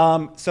agree.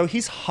 So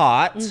he's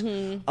hot.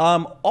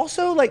 Mm-hmm.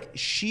 Also, like,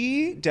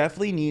 she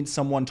definitely needs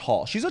someone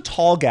tall. She's a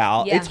tall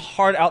gal. Yeah. It's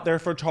hard out there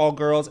for tall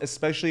girls,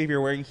 especially if you're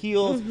wearing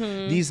heels.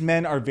 Mm-hmm. These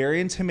men are very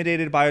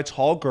intimidated by a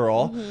tall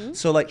girl. Mm-hmm.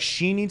 So, like,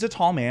 she needs a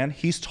tall man.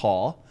 He's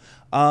tall.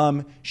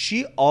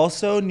 She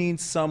also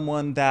needs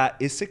someone that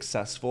is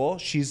successful.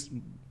 She's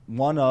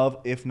one of,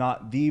 if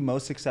not the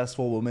most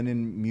successful woman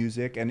in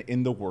music and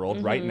in the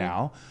world right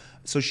now.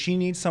 So she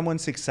needs someone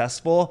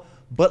successful,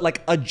 but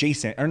like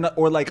adjacent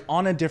or like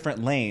on a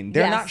different lane.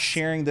 They're not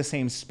sharing the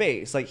same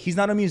space. Like, he's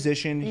not a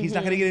musician. He's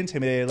not going to get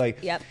intimidated.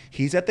 Like,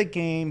 he's at the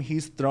game.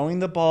 He's throwing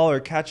the ball or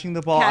catching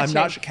the ball. I'm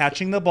not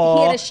catching the ball.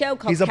 He had a show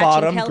called He's a Catching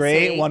bottom. Kelce.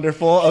 Great.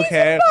 Wonderful. He's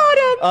okay. a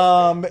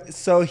bottom.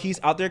 So he's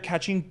out there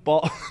catching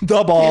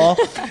the ball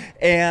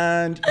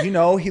and,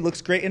 he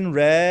looks great in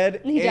red.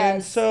 He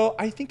does. So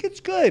I think it's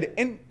good.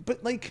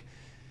 But like,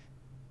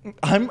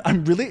 I'm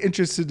really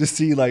interested to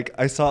see, like,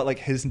 I saw like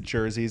his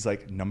jerseys,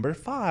 like number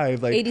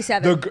 5, like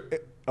 87.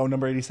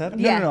 Number 87?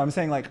 Yeah. No, I'm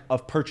saying like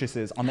of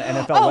purchases on the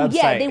NFL website. Oh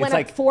yeah, they went up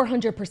like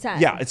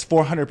 400%. Yeah, it's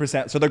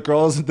 400%. So the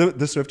girls, the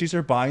Swifties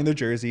are buying their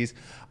jerseys.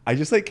 I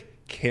just like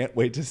can't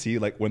wait to see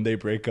like when they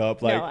break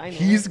up. Like,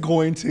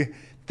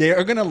 they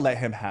are gonna let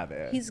him have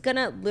it. He's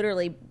gonna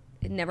literally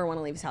never want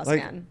to leave his house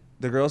again.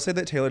 The girls say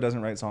that Taylor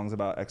doesn't write songs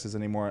about exes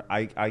anymore.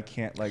 I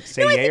can't like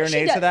say yay or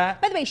nay to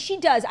that. By the way, she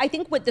does. I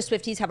think what the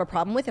Swifties have a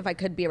problem with, if I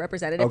could be a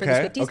representative for the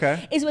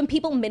Swifties, is when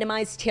people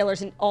minimize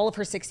Taylor's and all of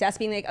her success,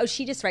 being like, oh,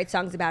 she just writes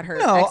songs about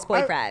her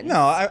ex-boyfriend.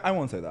 I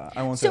won't say that.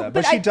 I won't say that.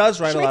 But she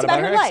does write a lot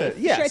about her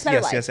exes.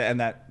 Yes,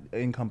 and that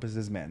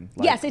encompasses men.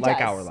 Like, yes, it does.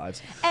 Like our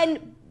lives.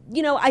 And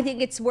I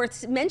think it's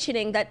worth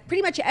mentioning that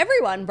pretty much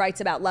everyone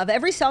writes about love.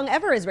 Every song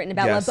ever is written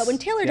about love, but when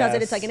Taylor does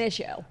it, it's like an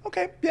issue.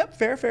 Okay, yep,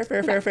 fair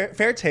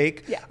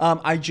take. Yeah.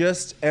 I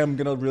just am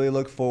gonna really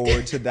look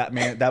forward to that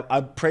man. That I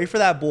pray for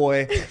that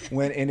boy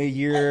when in a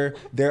year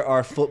there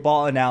are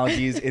football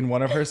analogies in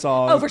one of her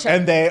songs, for sure.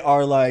 and they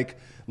are like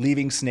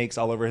leaving snakes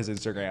all over his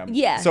Instagram.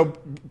 Yeah. So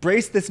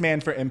brace this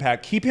man for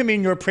impact. Keep him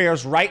in your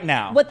prayers right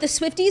now. What the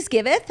Swifties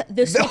giveth,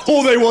 the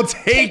Swifties they will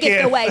take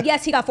it away.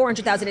 Yes, he got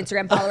 400,000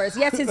 Instagram followers.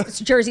 Yes, his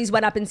jerseys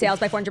went up in sales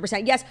by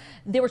 400%. Yes,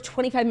 there were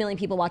 25 million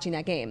people watching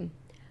that game.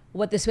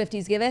 What the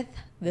Swifties giveth,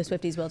 the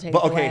Swifties will take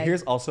it away.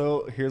 Here's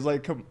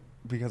like,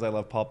 because I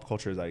love pop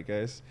culture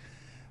zeitgeist,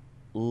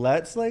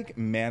 let's like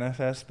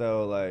manifest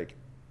though, like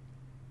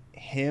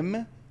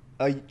him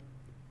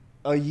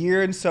a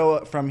year and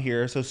so from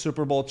here, so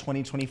Super Bowl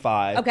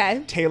 2025.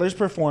 Okay. Taylor's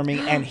performing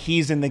and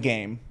he's in the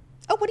game.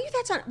 Oh, what are your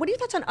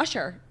thoughts on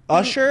Usher?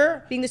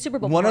 Usher being the Super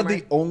Bowl one performer.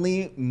 of the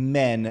only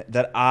men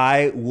that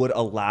I would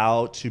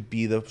allow to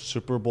be the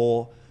Super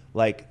Bowl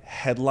like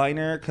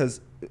headliner,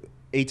 because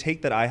a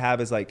take that I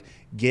have is like,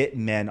 get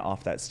men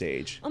off that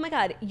stage. Oh my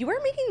God, you are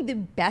making the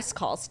best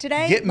calls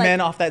today. Get men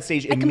off that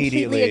stage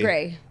immediately. I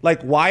completely agree.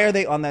 Like, why are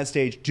they on that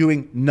stage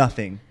doing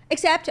nothing?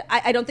 Except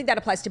I don't think that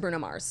applies to Bruno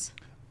Mars.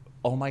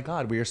 Oh my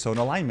God, we are so in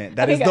alignment.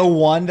 That is the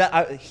one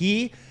that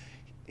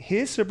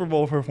his Super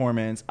Bowl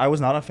performance, I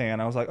was not a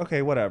fan. I was like,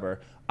 okay,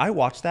 whatever. I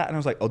watched that and I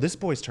was like, oh, this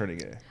boy's turning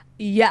it.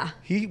 Yeah.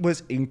 He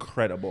was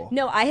incredible.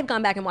 No, I have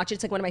gone back and watched it.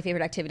 It's like one of my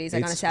favorite activities.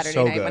 Like on a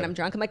Saturday night when I'm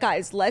drunk. I'm like,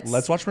 guys,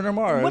 let's watch Bruno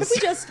Mars. What if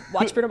we just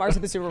watch Bruno Mars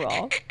at the Super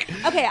Bowl?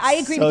 Okay, I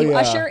agree with you. Yeah.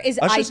 Usher is,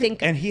 I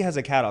think... And he has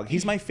a catalog.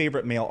 He's my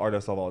favorite male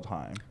artist of all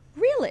time.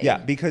 Really? Yeah,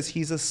 because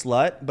he's a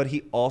slut, but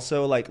he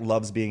also like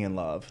loves being in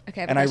love.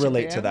 Okay, and I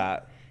relate to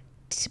that.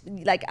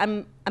 Like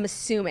I'm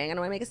assuming, I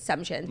don't want to make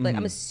assumptions, but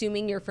I'm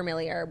assuming you're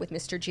familiar with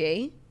Mr.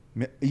 G.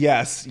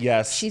 Yes.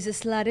 She's a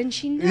slut and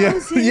she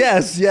knows it.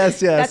 Yes.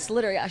 That's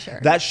literally Usher.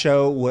 That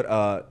show would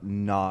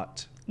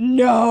not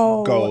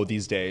go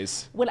these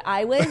days. When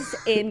I was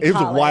in college, it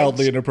was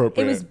wildly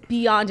inappropriate. It was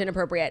beyond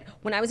inappropriate.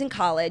 When I was in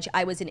college,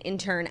 I was an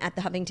intern at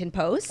the Huffington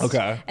Post.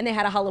 Okay. And they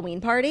had a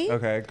Halloween party.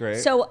 Okay, great.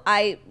 So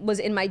I was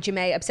in my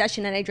Jamae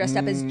obsession and I dressed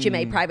up as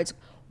Jamae Privates.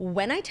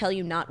 When I tell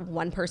you not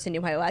one person knew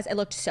who I was, I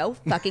looked so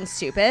fucking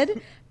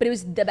stupid, but it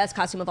was the best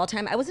costume of all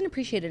time. I wasn't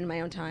appreciated in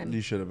my own time.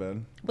 You should have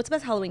been. What's the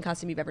best Halloween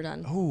costume you've ever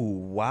done? Oh,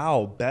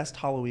 wow. Best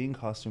Halloween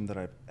costume that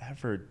I've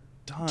ever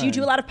done. Do you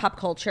do a lot of pop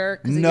culture?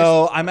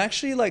 No, I'm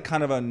actually like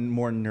kind of a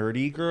more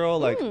nerdy girl.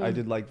 Like I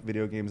did like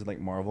video games and like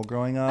Marvel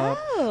growing up.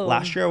 Oh.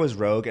 Last year I was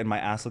Rogue and my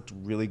ass looked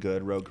really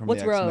good. Rogue from the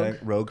X-Men.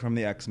 Rogue from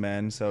the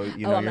X-Men. So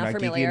you know, you're not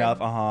geeky enough.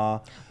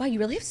 Wow, you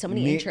really have so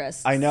many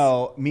interests. I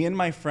know. Me and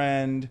my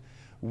friend...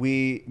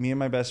 me and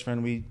my best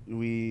friend,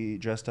 we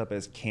dressed up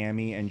as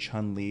Cammy and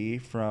Chun-Li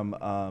from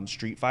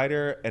Street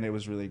Fighter, and it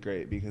was really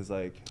great because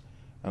like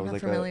I was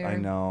like, I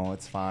know,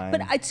 it's fine.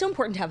 But it's so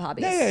important to have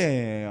hobbies.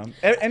 Yeah.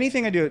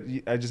 Anything I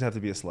do, I just have to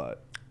be a slut.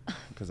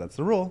 Because that's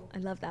the rule. I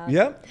love that.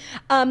 Yep.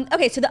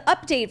 Okay, so the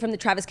update from the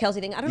Travis Kelce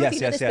thing. I don't know if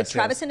you know this, but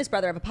Travis and his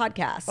brother have a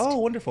podcast. Oh,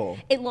 wonderful.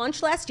 It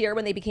launched last year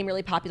when they became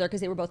really popular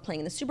because they were both playing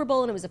in the Super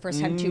Bowl, and it was the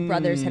first time two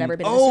brothers had ever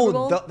been in the Super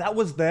Bowl. Oh, that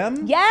was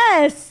them?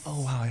 Yes.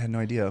 Oh, wow, I had no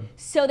idea.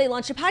 So they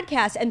launched a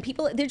podcast, and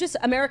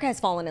America has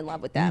fallen in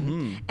love with them.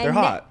 Mm-hmm. They're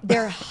hot.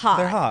 They're hot.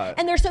 They're hot.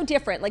 And they're so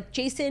different. Like,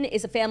 Jason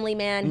is a family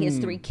man. He has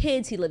 3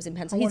 kids. He lives in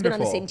Pennsylvania. He's been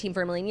on the same team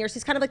for a million years.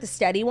 He's kind of like the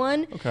steady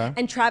one. Okay.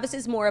 And Travis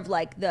is more of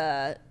like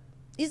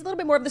he's a little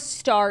bit more of the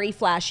starry,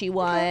 flashy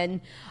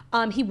one.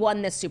 He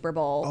won the Super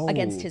Bowl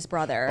against his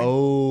brother.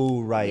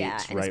 Oh, right.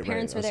 Yeah, and his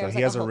parents were there. So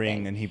he has a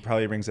ring, and he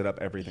probably rings it up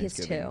every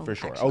Thanksgiving. 2, for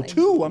sure. Actually.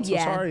 Oh, 2? I'm so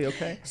sorry.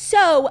 Okay.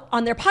 So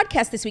on their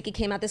podcast this week, it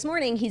came out this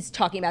morning, he's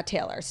talking about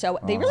Taylor. So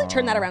they really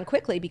turned that around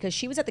quickly because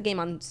she was at the game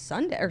on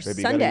Sunday. You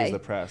gotta use the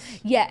press.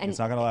 Yeah. And it's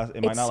not gonna last.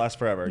 It might not last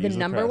forever. The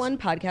number one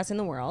podcast in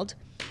the world.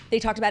 They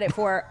talked about it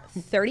for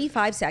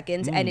 35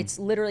 seconds, and it's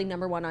literally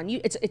number one on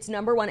you. It's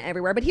number one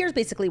everywhere. But here's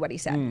basically what he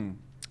said.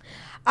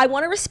 I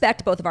want to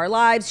respect both of our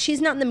lives. She's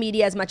not in the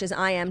media as much as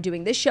I am,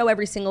 doing this show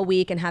every single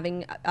week and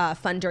having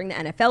fun during the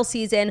NFL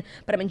season,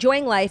 but I'm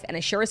enjoying life, and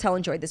I sure as hell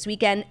enjoyed this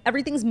weekend.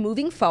 Everything's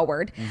moving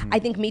forward. I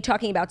think me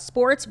talking about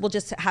sports will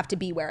just have to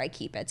be where I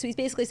keep it. So he's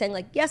basically saying,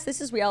 like, yes,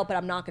 this is real, but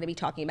I'm not going to be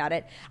talking about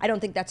it. I don't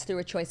think that's through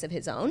a choice of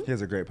his own. He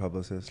has a great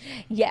publicist.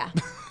 Yeah.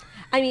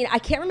 I mean, I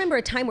can't remember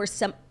a time where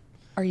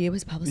Are you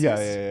his publicist?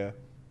 Yeah.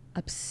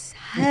 Obsessed.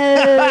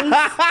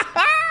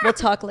 We'll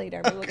talk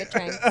later. Maybe we'll get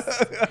drinks.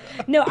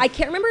 No, I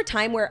can't remember a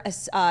time where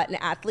an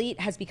athlete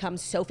has become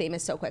so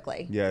famous so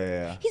quickly.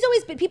 Yeah. He's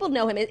always been. People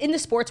know him in the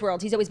sports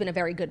world. He's always been a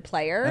very good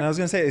player. And I was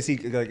gonna say, is he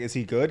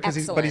good?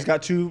 But he's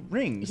got 2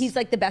 rings. He's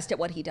like the best at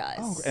what he does.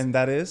 Oh, and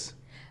that is.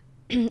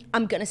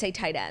 I'm gonna say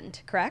tight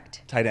end,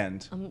 correct? Tight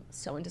end. I'm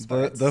so into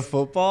sports. The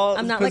football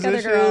I'm not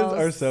positions like other girls.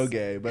 Are so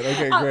gay, but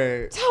okay,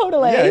 great.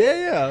 Totally.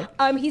 Yeah.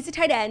 He's a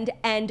tight end,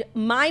 and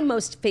my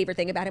most favorite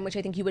thing about him, which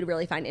I think you would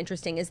really find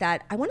interesting, is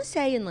that I want to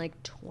say in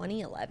like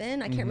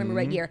 2011, I can't remember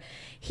right year,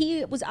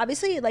 he was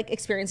obviously like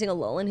experiencing a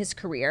lull in his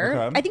career.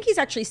 Okay. I think he's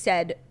actually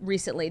said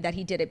recently that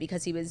he did it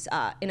because he was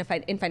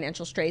in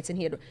financial straits and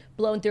he had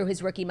blown through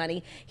his rookie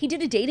money. He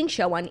did a dating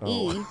show on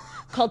E!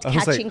 Called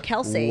Catching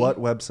Kelce. What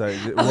website?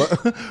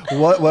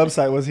 What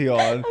website was he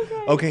on?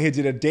 Okay, he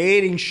did a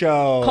dating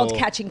show called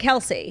Catching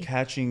Kelce.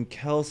 Catching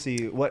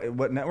Kelce.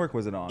 What network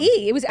was it on?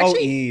 E! It was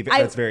actually E!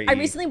 That's very E! I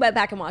recently went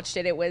back and watched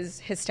it. It was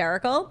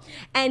hysterical.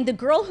 And the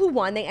girl who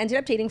won, they ended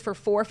up dating for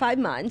 4 or 5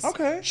 months.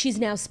 Okay. She's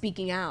now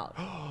speaking out.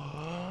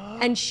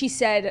 And she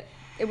said,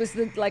 it was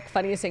the like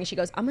funniest thing. She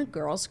goes, I'm a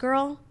girl's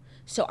girl.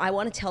 So I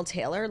want to tell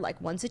Taylor, like,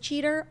 once a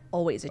cheater,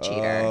 always a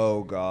cheater.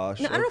 Oh,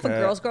 gosh. No, I don't know if a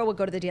girl's girl would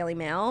go to the Daily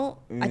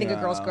Mail. I think a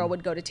girl's girl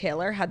would go to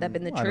Taylor, had that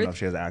been the truth. I don't know if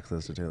she has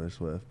access to Taylor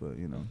Swift, but,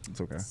 you know,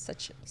 it's okay.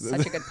 Such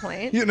a good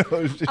point. You know,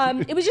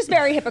 it was just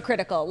very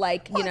hypocritical.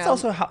 Like, you know. It's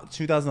also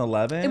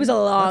 2011. It was a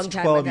long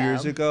time ago. 12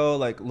 years ago.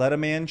 Like, let a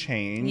man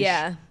change.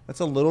 Yeah. That's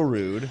a little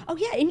rude. Oh,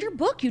 yeah. In your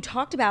book, you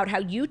talked about how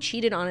you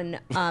cheated on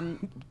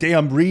an...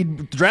 Damn,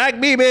 drag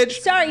me, bitch.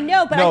 Sorry,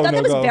 no, but I thought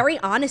that was very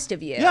honest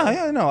of you.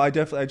 Yeah, no. I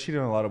cheated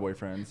on a lot of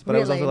boyfriends. But I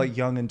was also, like,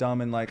 young and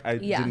dumb, and, like, I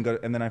didn't go...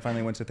 And then I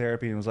finally went to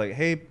therapy and was like,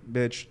 hey,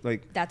 bitch,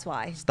 like... That's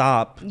why.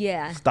 Stop.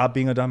 Yeah. Stop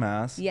being a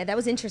dumbass. Yeah, that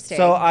was interesting.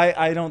 So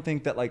I don't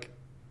think that, like,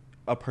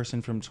 a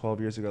person from 12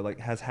 years ago, like,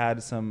 has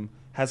had some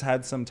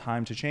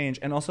time to change.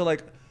 And also,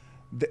 like...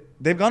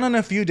 They've gone on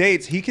a few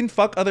dates. He can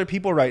fuck other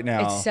people right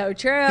now. It's so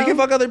true. He can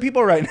fuck other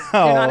people right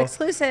now. They're not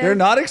exclusive. They're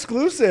not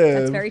exclusive.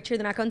 That's very true.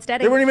 They're not going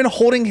steady. They weren't even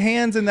holding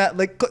hands in that.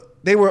 Like,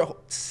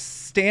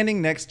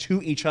 standing next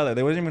to each other.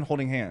 They weren't even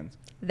holding hands.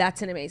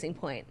 That's an amazing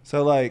point.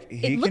 So like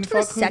he can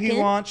fuck who he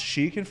wants.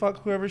 She can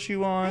fuck whoever she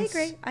wants.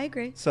 I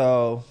agree.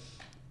 So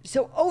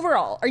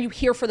overall, are you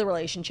here for the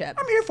relationship?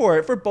 I'm here for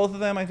it. For both of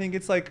them, I think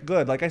it's like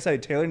good. Like I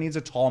said, Taylor needs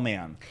a tall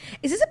man.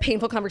 Is this a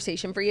painful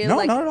conversation for you? No,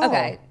 like, not at all.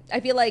 Okay. I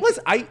feel like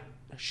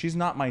she's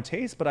not my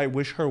taste, but I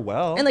wish her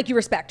well. And like you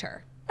respect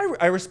her.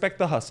 I respect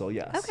the hustle,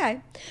 yes. Okay.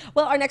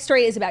 Well, our next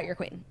story is about your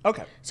queen.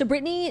 Okay. So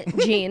Britney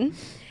Jean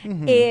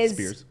is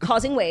Spears.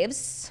 causing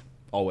waves.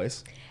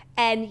 Always.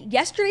 And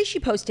yesterday she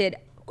posted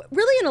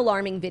really an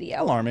alarming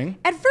video. Alarming.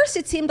 At first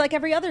it seemed like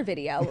every other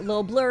video. A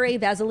little blurry,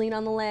 Vaseline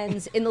on the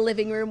lens, in the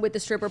living room with the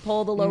stripper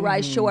pole, the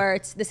low-rise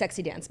shorts, the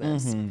sexy dance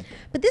moves.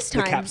 But this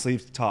time... The cap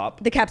sleeve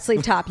top. The cap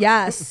sleeve top,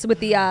 yes, with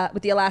the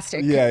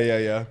elastic.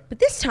 Yeah. But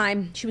this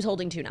time she was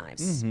holding 2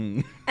 knives.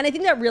 And I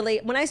think that really,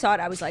 when I saw it,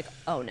 I was like,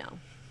 oh no.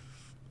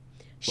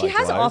 She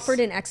has offered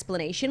an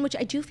explanation, which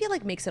I do feel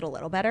like makes it a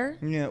little better.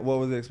 Yeah, what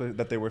was the explanation?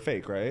 That they were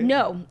fake, right?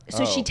 No.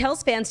 So she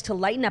tells fans to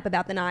lighten up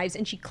about the knives,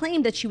 and she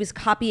claimed that she was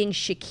copying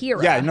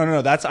Shakira. Yeah, no.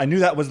 I knew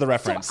that was the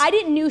reference. So I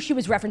didn't know she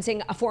was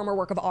referencing a former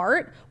work of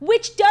art,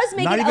 which does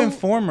make Not it even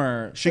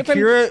former.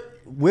 Shakira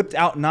whipped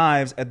out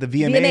knives at the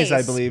VMAs,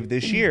 I believe,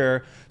 this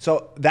year.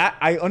 So that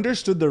I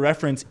understood the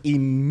reference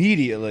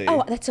immediately.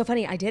 Oh, that's so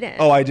funny. I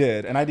didn't. Oh, I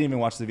did, and I didn't even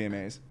watch the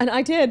VMAs. And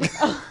I did.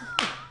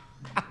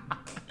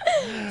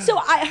 So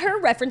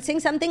her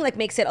referencing something like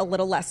makes it a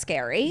little less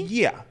scary.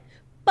 Yeah.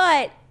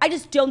 But I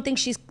just don't think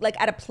she's like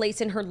at a place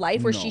in her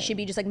life where she should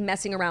be just like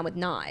messing around with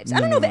knives.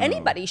 I don't know if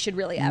anybody should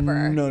really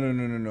ever. No.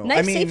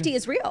 Knife safety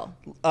is real.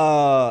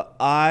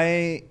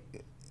 I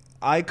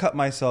cut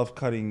myself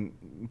cutting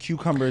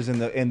cucumbers in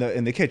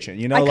the kitchen.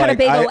 You know, I cut a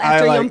bagel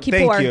after Yom Kippur.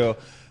 Thank you.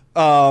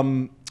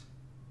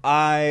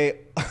 I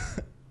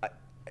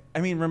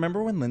mean,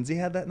 remember when Lindsay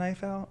had that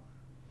knife out?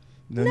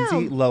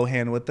 Lindsay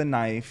Lohan with the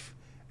knife.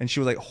 And she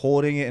was like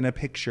holding it in a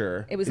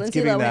picture. It was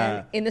Lindsay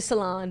Lohan in the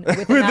salon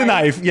with the with the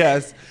knife.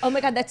 Yes. Oh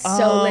my God, that's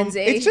so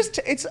Lindsay.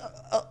 It's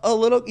a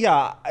little,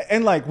 yeah,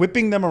 and like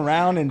whipping them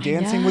around and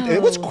dancing with it.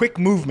 It was quick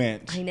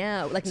movement. I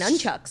know, like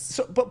nunchucks.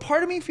 So, but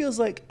part of me feels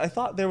like I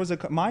thought there was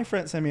my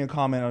friend sent me a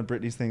comment on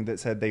Britney's thing that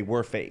said they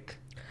were fake.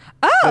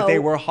 Oh, that they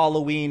were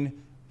Halloween.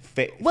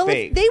 Well,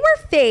 fake. if they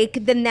were fake,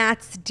 then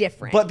that's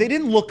different. But they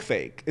didn't look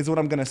fake, is what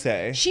I'm gonna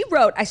say. She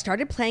wrote, "I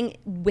started playing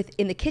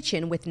in the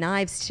kitchen with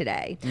knives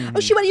today." Oh,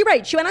 you're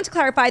right. She went on to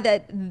clarify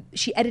that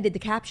she edited the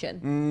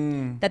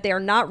caption that they are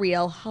not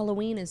real.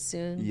 Halloween is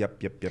soon. Yep.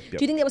 Do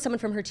you think that was someone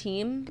from her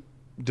team?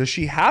 Does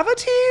she have a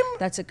team?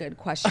 That's a good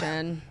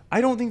question.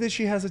 I don't think that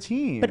she has a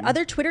team. But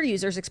other Twitter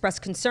users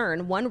expressed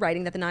concern. One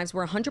writing that the knives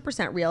were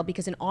 100% real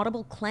because an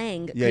audible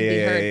clang could be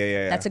heard.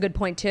 Yeah. That's a good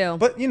point too.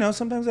 But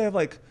sometimes they have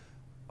like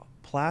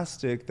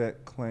plastic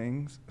that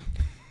clangs.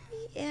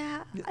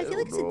 Yeah, I feel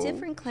like it's a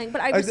different clang,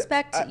 but I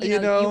respect you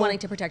wanting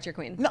to protect your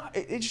queen. No,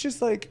 it's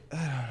just like,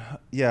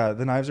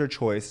 the knives are a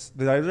choice.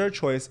 The knives are a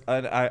choice,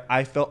 and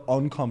I felt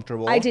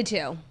uncomfortable. I did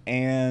too.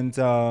 And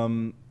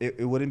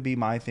it wouldn't be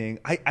my thing.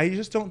 I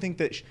just don't think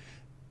that,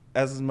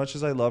 as much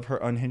as I love her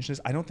unhingedness,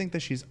 I don't think that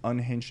she's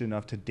unhinged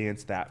enough to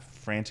dance that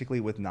frantically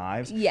with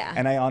knives. Yeah.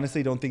 And I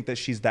honestly don't think that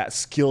she's that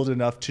skilled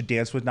enough to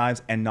dance with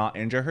knives and not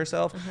injure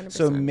herself. 100%.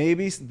 So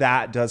maybe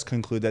that does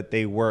conclude that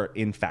they were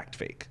in fact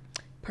fake.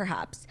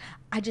 Perhaps.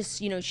 I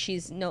just,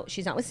 she's not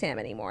with Sam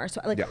anymore.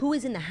 So who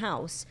is in the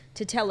house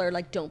to tell her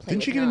don't play with knives?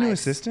 Didn't she get a new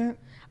assistant?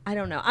 I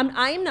don't know.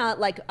 I'm not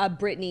like a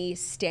Britney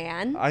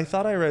stan. I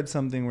thought I read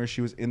something where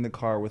she was in the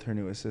car with her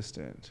new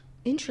assistant.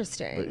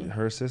 Interesting. But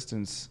her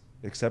assistants,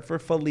 except for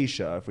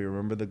Felicia, if we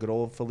remember the good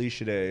old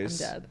Felicia days.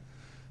 I'm dead.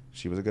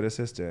 She was a good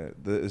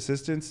assistant. The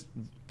assistants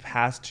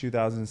past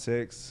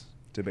 2006,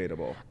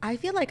 debatable. I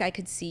feel like I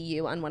could see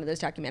you on one of those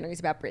documentaries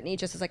about Britney,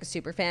 just as like a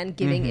super fan,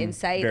 giving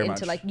insight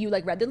into you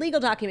read the legal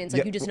documents,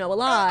 you just know a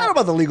lot. I don't know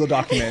about the legal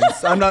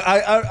documents. I'm not.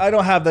 I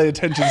don't have the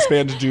attention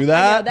span to do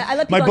that. I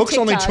let My book's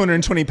only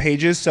 220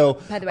 pages, so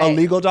by the way, a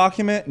legal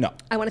document, no.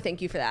 I want to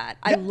thank you for that.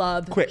 I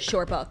love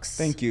short books.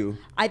 Thank you.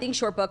 I think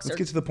short books Let's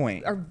get to the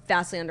point. Are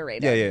vastly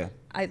underrated. Yeah.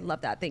 I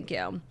love that. Thank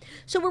you.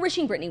 So we're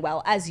wishing Britney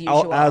well, as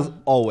usual. As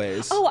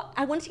always. Oh,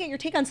 I wanted to get your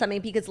take on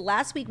something because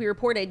last week we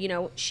reported,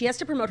 she has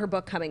to promote her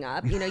book coming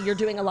up. You're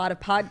doing a lot of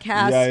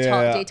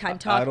podcasts, daytime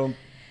talk.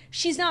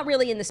 She's not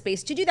really in the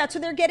space to do that. So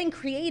they're getting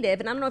creative.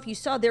 And I don't know if you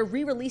saw, they're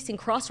re-releasing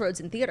Crossroads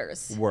in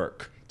theaters.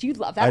 Work. Do you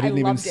love that? I didn't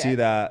even see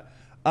that.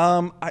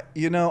 I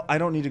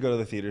don't need to go to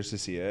the theaters to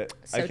see it.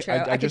 So true.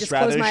 I just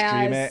rather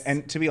stream it.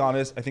 And to be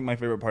honest, I think my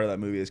favorite part of that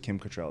movie is Kim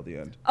Cattrall at the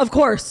end. Of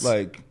course.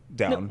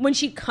 Down. No, when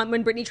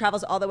Britney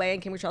travels all the way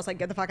and Kim Cattrall's like,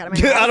 get the fuck out of my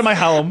house. Get out of my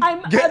home.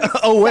 I'm Get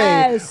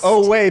obsessed.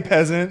 away,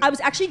 peasant. I was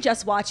actually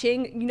just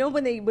watching,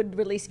 when they would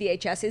release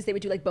VHSs, they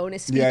would do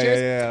bonus features.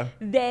 Yeah.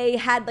 They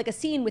had a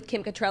scene with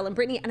Kim Cattrall and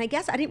Britney, and I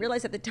guess I didn't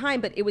realize at the time,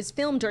 but it was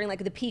filmed during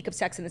the peak of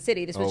Sex and the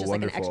City. This was just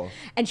wonderful. an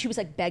extra. And she was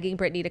begging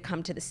Britney to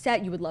come to the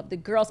set. You would love the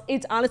girls.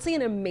 It's honestly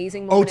an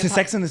amazing moment. Oh, to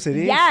Sex and the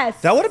City?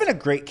 Yes. That would have been a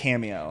great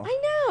cameo.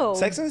 I know.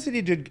 Sex and the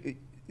City did.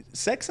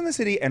 Sex and the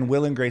City and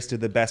Will and Grace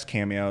did the best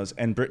cameos,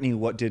 and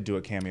Britney did do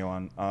a cameo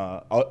on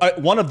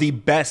one of the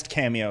best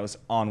cameos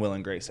on Will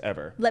and Grace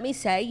ever. Let me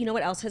say, you know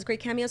what else has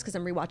great cameos? Because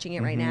I'm rewatching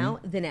it right now.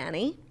 The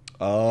Nanny.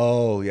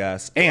 Oh,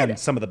 yes. And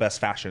some of the best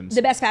fashions.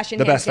 The best fashion.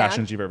 The best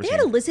fashions you've ever seen. They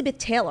had Elizabeth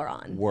Taylor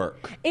on.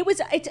 Work.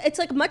 It's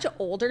like much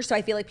older, so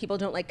I feel like people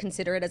don't like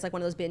consider it as like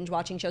one of those binge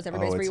watching shows.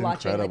 Everybody's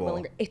rewatching. Like Will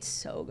and Grace. It's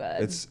so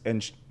good.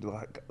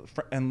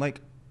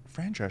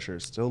 Fran Drescher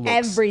still looks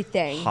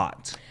everything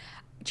hot.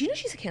 Do you know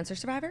she's a cancer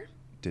survivor?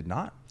 Did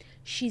not.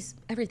 She's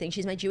everything.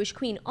 She's my Jewish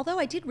queen. Although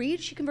I did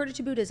read she converted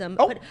to Buddhism,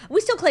 but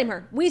we still claim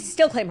her.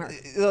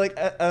 Like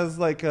as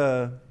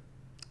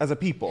a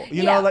people,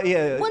 you know, like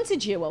once a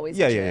Jew, always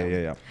a Jew.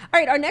 Yeah. All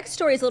right, our next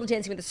story is a little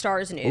Dancing with the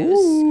Stars news.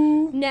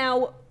 Ooh.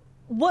 Now,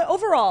 what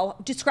overall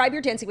describe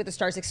your Dancing with the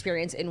Stars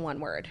experience in one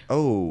word?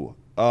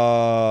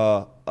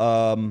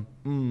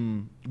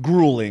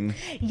 Grueling.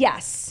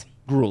 Yes.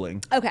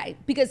 Grueling. Okay,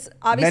 because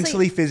obviously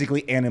mentally,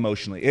 physically, and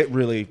emotionally, it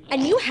really.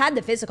 And you had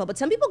the physical, but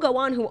some people go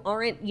on who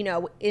aren't, you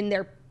know, in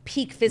their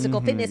peak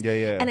physical fitness.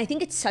 Yeah. And I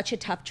think it's such a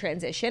tough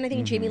transition. I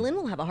think Jamie Lynn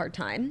will have a hard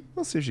time.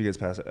 We'll see if she gets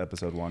past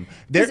episode 1.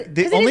 Because it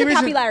is a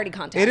popularity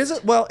contest.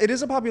 It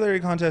is a popularity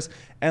contest,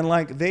 and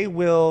like they've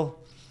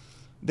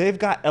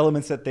got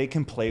elements that they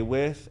can play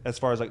with as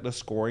far as like the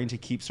scoring to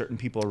keep certain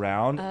people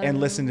around.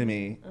 And listen to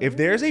me, if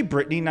there's a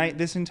Britney night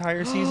this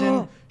entire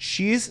season,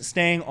 she's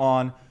staying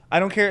on. I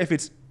don't care if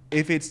it's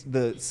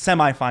the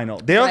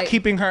semifinal. They're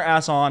keeping her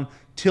ass on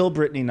till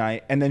Britney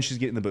night, and then she's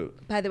getting the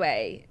boot. By the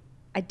way,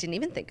 I didn't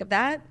even think of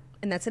that,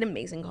 and that's an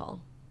amazing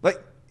call.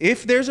 Like,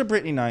 if there's a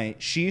Britney night,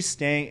 she's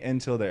staying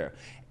until there.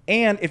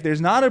 And if there's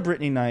not a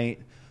Britney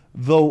night,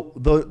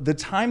 the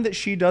time that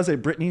she does a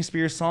Britney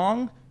Spears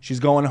song, she's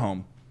going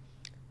home.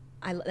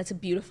 That's a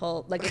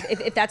beautiful, like,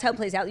 if that's how it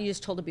plays out, you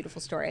just told a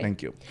beautiful story.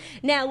 Thank you.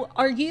 Now,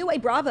 are you a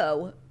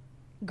Bravo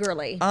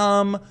girly?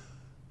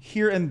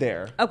 Here and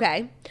there.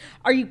 Okay.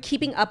 Are you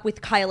keeping up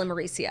with Kyle and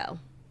Mauricio?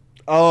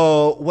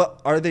 Oh,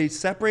 well, are they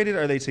separated?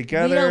 Are they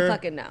together? We don't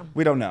fucking know.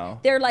 We don't know.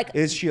 They're like,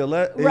 is she on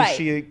a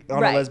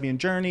lesbian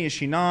journey? Is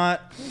she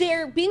not?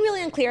 They're being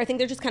really unclear. I think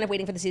they're just kind of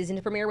waiting for the season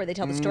to premiere where they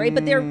tell the story.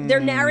 But their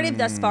narrative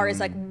thus far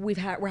is like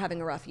we're having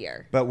a rough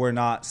year. But we're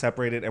not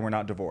separated and we're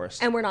not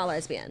divorced. And we're not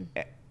lesbian.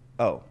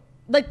 Oh.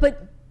 Like,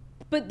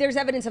 but there's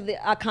evidence of the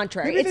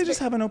contrary. Maybe they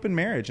just have an open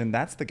marriage, and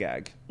that's the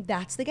gag.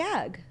 That's the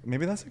gag.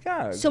 Maybe that's the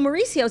gag. So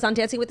Mauricio's on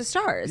Dancing with the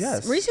Stars.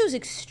 Yes. Mauricio's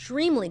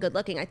extremely good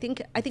looking. I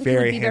think very he would be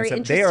handsome. very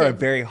interested. They are a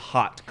very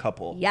hot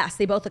couple. Yes,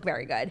 they both look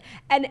very good.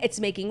 And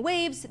it's making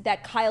waves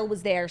that Kyle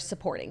was there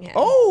supporting him.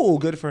 Oh,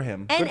 good for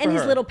him. And good for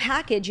his her. little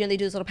package, you know, they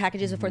do his little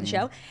packages before the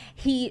show.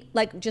 He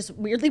like just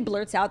weirdly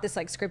blurts out this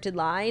like scripted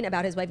line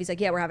about his wife. He's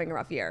like, yeah, we're having a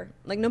rough year.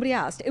 Like nobody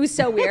asked. It was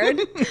so weird.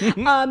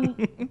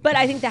 But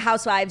I think the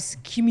Housewives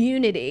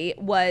community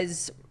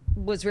was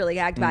really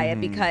gagged by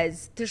it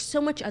because there's so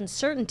much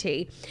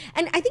uncertainty.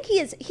 And I think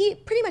he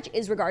pretty much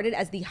is regarded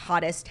as the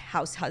hottest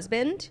house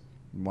husband.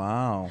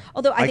 Wow.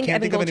 Although I think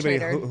can't Evan think of anybody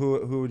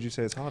Goldschneider, who would you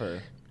say is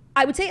hotter?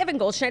 I would say Evan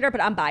Goldschneider,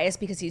 but I'm biased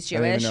because he's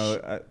Jewish.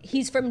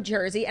 He's from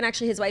Jersey, and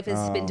actually his wife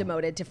has been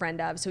demoted to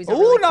friend of, so he's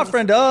not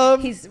friend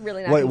of. He's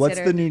really not. Wait,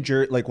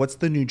 considered. what's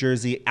the New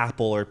Jersey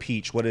apple or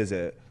peach? What is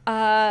it?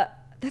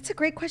 That's a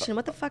great question.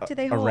 What the fuck do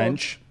they hold? A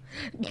wrench.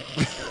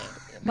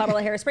 Bottle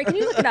of hairspray. Can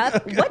you look it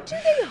up? What do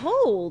they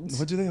hold?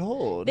 What do they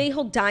hold? They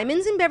hold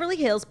diamonds in Beverly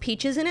Hills,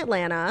 peaches in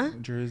Atlanta.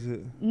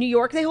 Jersey. New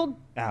York, they hold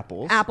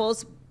apples.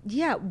 Apples.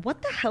 Yeah.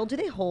 What the hell do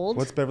they hold?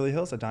 What's Beverly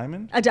Hills? A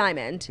diamond? A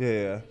diamond.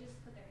 Yeah.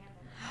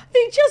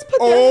 They just put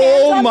their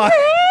hands on my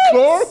their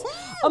God.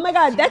 Oh my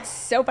God, that's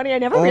so funny. I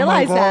never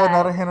realized that.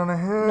 Not a hand on the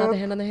hip. Not the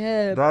hand on the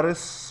hip. That is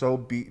so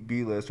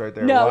B-list right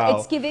there. No, wow.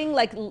 It's giving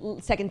like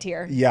second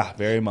tier. Yeah,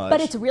 very much.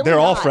 But it's really They're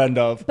all not. friend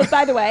of. But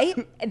by the way,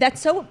 that's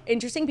so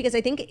interesting because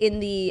I think in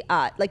the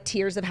like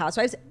tiers of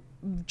Housewives,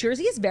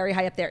 Jersey is very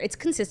high up there. It's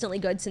consistently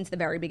good since the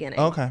very beginning.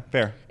 Okay,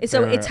 fair.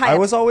 So fair. it's high. I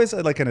was always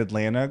like an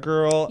Atlanta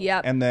girl.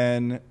 Yep. And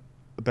then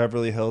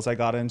Beverly Hills I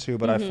got into,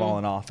 but I've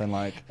fallen off and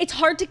like it's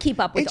hard to keep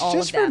up with all of them.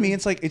 It's just for me,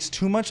 it's like it's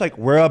too much like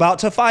we're about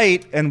to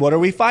fight and what are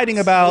we fighting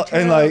about? So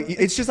and like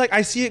it's just like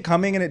I see it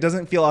coming and it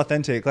doesn't feel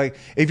authentic. Like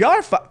if y'all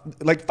are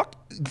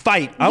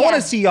fight, I want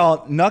to see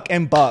y'all knuck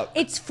and buck.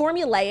 It's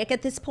formulaic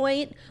at this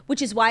point,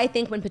 which is why I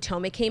think when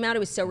Potomac came out, it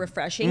was so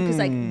refreshing because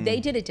like they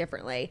did it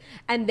differently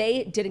and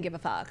they didn't give a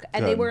fuck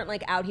and they weren't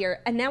like out here.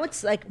 And now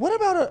it's like, what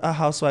about a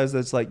Housewives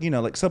that's like, you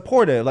know, like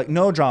supportive, like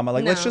no drama,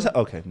 like let's just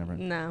okay, never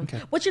mind. No.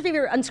 Okay. What's your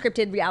favorite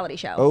unscripted reality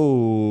show?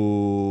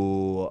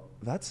 Oh,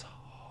 that's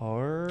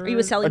hard. Are you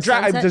a Selling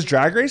Sunset? Does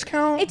Drag Race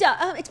count?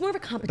 It's more of a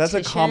competition.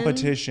 That's a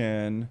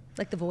competition.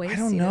 Like The Voice. I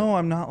don't know.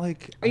 I'm not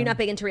like. Are you not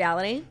big into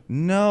reality?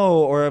 No,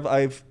 or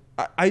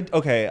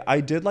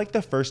I did like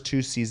the first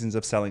 2 seasons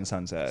of Selling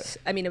Sunset.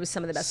 I mean, it was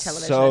some of the best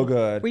television. So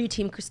good. Were you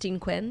team Christine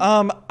Quinn?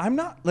 I'm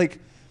not like.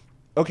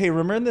 Okay,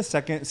 remember in the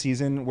second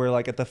season where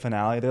like at the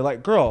finale, they're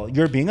like, girl,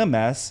 you're being a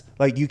mess.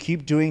 Like you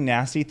keep doing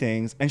nasty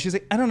things. And she's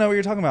like, I don't know what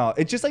you're talking about.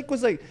 It just like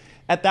was like,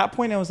 at that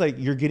point I was like,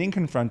 you're getting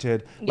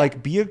confronted.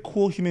 Like, be a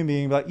cool human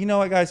being. Be like, you know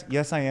what, guys?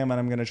 Yes, I am, and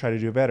I'm gonna try to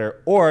do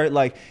better. Or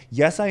like,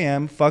 yes, I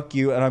am. Fuck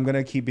you, and I'm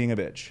gonna keep being a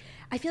bitch.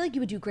 I feel like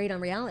you would do great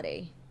on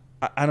reality.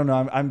 I don't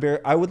know.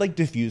 I would like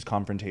diffuse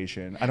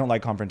confrontation. I don't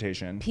like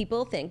confrontation.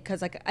 People think,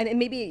 because like, and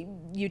maybe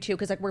you too,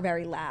 because like we're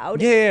very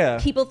loud.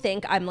 Yeah. People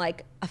think I'm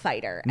like a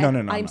fighter. No.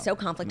 I'm so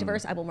conflict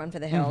averse. I will run for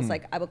the hills.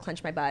 Like I will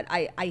clench my butt.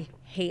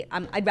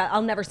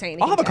 I'll never say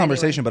anything. I'll have a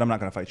conversation, but I'm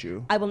not going to fight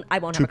you. I won't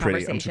have a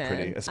conversation. I'm too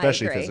pretty,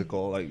 especially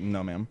physical. Like,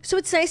 no, ma'am. So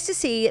it's nice to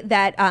see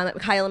that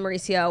Kyle and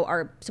Mauricio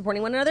are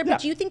supporting one another.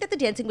 But do you think that the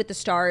Dancing with the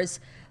Stars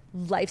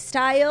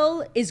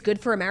lifestyle is good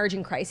for a marriage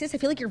in crisis? I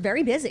feel like you're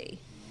very busy.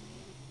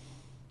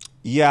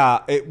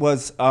 Yeah, it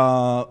was.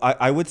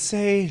 I would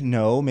say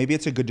no. Maybe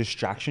it's a good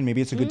distraction. Maybe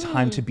it's a good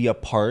time to be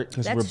apart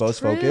because we're both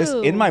focused.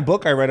 In my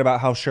book, I read about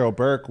how Cheryl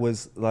Burke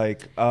was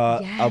like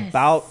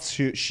about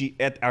to. She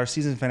at our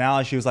season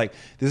finale, she was like,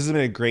 "This has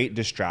been a great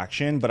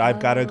distraction, but I've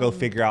got to go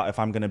figure out if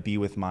I'm going to be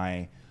with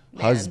my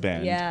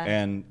husband."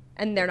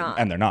 And they're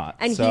not.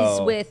 And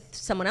he's with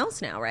someone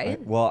else now, right?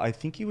 Well, I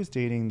think he was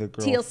dating the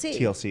girl.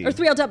 TLC. Or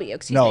 3LW,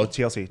 excuse me. No,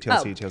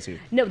 TLC.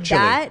 No,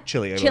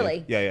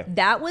 Chili. Yeah.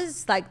 That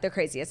was like the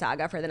craziest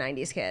saga for the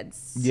 90s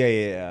kids.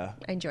 Yeah.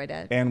 I enjoyed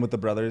it. And with the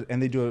brothers.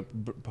 And they do a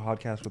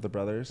podcast with the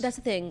brothers. That's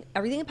the thing.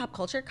 Everything in pop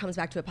culture comes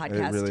back to a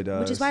podcast. It really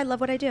does. Which is why I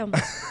love what I do.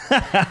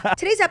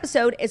 Today's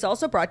episode is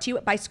also brought to you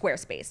by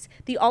Squarespace,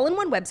 the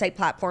all-in-one website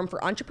platform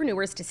for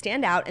entrepreneurs to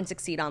stand out and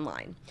succeed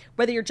online.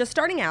 Whether you're just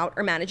starting out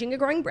or managing a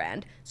growing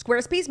brand,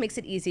 Squarespace makes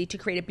it easy to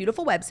create a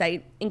beautiful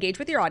website, engage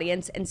with your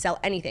audience, and sell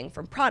anything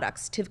from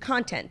products to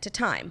content to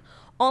time,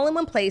 all in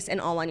one place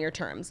and all on your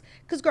terms.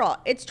 Because girl,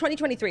 it's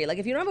 2023. Like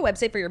if you don't have a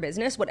website for your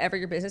business, whatever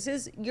your business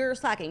is, you're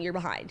slacking, you're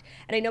behind.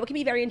 And I know it can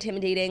be very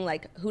intimidating.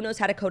 Like who knows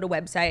how to code a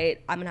website?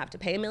 I'm gonna have to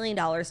pay $1 million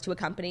to a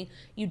company.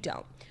 You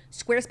don't.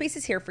 Squarespace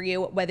is here for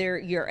you, whether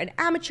you're an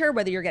amateur,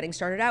 whether you're getting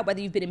started out,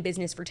 whether you've been in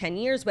business for 10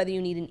 years, whether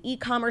you need an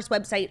e-commerce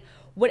website,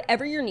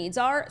 whatever your needs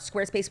are,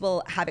 Squarespace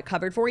will have it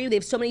covered for you. They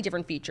have so many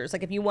different features.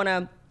 Like if you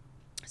wanna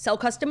sell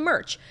custom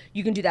merch,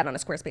 you can do that on a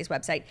Squarespace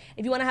website.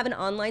 If you want to have an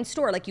online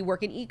store, like you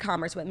work in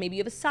e-commerce, but maybe you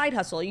have a side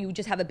hustle, you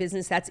just have a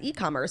business that's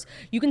e-commerce,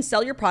 you can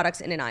sell your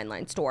products in an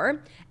online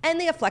store. And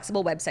they have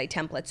flexible website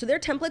templates. So their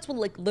templates will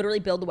like literally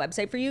build the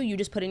website for you. You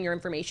just put in your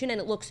information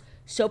and it looks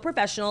so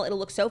professional. It'll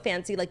look so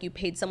fancy, like you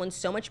paid someone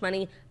so much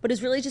money, but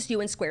it's really just you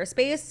and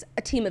Squarespace,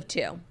 a team of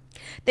two.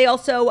 They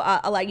also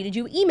allow you to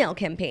do email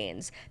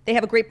campaigns. They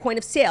have a great point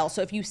of sale.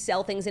 So if you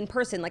sell things in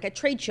person, like at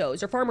trade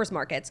shows or farmers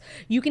markets,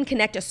 you can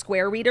connect a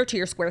Square Reader to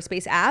your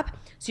Squarespace app.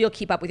 So you'll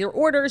keep up with your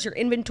orders, your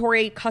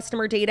inventory,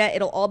 customer data.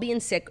 It'll all be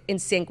in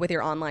sync with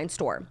your online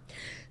store.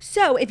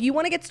 So if you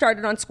want to get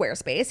started on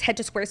Squarespace, head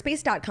to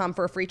squarespace.com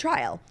for a free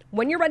trial.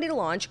 When you're ready to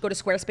launch, go to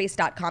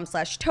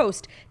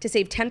squarespace.com/toast to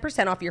save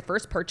 10% off your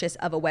first purchase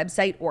of a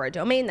website or a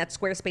domain. That's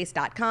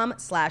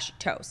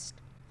squarespace.com/toast.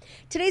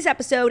 Today's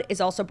episode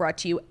is also brought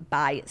to you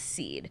by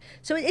Seed.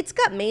 So it's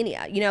gut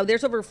mania. You know,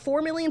 there's over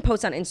 4 million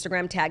posts on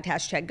Instagram tagged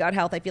 #gut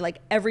health. I feel like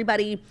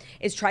everybody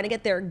is trying to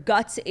get their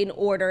guts in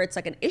order. It's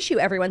like an issue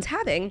everyone's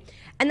having.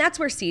 And that's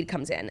where Seed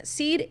comes in.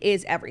 Seed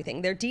is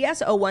everything. Their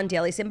DS-01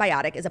 Daily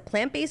Symbiotic is a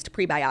plant-based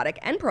prebiotic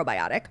and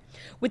probiotic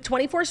with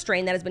 24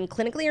 strain that has been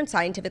clinically and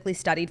scientifically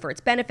studied for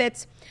its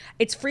benefits.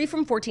 It's free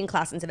from 14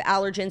 classes of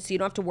allergens, so you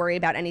don't have to worry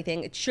about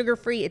anything. It's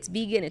sugar-free, it's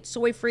vegan, it's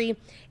soy-free,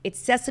 it's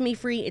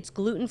sesame-free, it's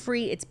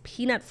gluten-free, it's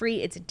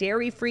peanut-free, it's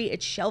dairy-free,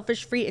 it's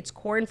shellfish-free, it's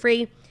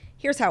corn-free.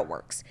 Here's how it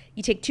works.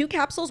 You take 2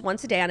 capsules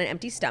once a day on an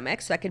empty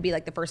stomach, so that could be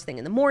like the first thing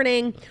in the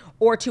morning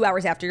or 2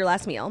 hours after your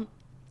last meal.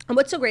 And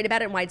what's so great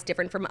about it and why it's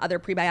different from other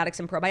prebiotics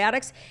and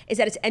probiotics is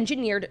that it's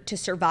engineered to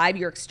survive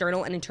your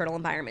external and internal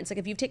environments. Like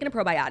if you've taken a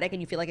probiotic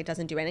and you feel like it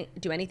doesn't do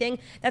anything,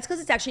 that's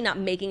because it's actually not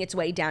making its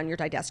way down your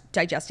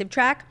digestive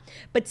tract.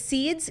 But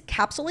Seed's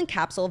capsule and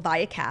capsule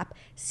via cap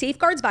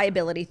safeguards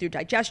viability through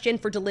digestion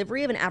for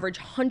delivery of an average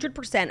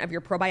 100% of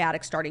your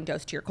probiotic starting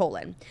dose to your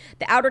colon.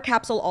 The outer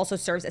capsule also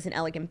serves as an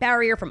elegant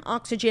barrier from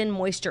oxygen,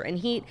 moisture, and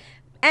heat,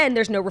 and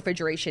there's no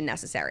refrigeration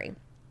necessary.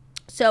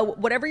 So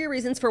whatever your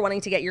reasons for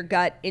wanting to get your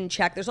gut in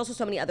check, there's also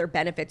so many other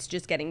benefits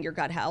just getting your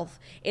gut health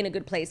in a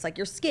good place, like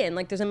your skin,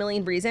 like there's a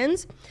million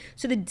reasons.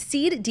 So the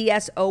Seed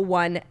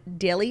DS-01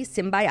 Daily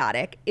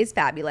Symbiotic is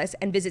fabulous,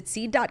 and visit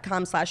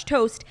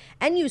seed.com/toast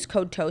and use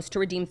code TOAST to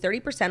redeem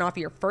 30% off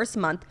your first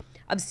month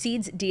of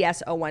Seed's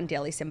DS-01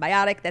 Daily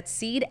Symbiotic. That's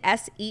Seed,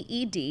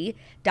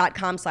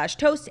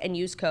 SEED.com/toast and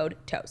use code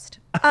TOAST.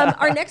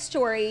 Our next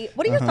story,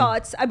 what are your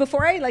thoughts?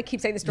 Before I like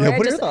keep saying the story,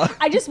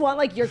 I just want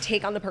like your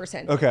take on the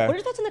person. Okay. What are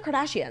your thoughts on the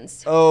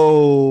Kardashians?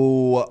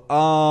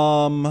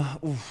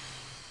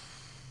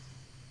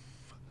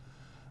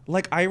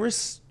 Like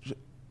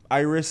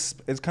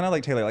it's kind of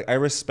like Taylor. Like I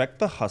respect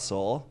the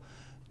hustle,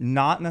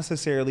 not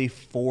necessarily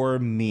for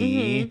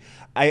me. Mm-hmm.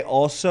 I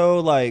also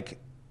like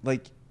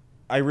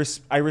I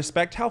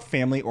respect how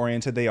family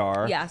oriented they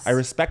are. Yes. I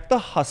respect the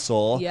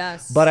hustle.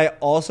 Yes. But I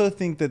also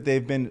think that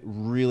they've been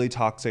really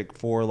toxic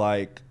for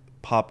like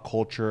pop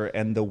culture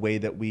and the way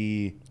that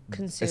we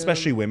consume,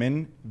 especially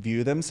women,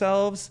 view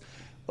themselves.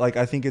 Like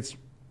I think it's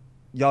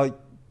y'all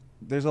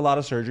there's a lot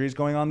of surgeries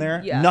going on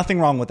there. Yeah. Nothing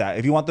wrong with that.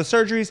 If you want the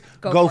surgeries,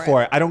 go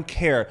for it. I don't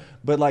care.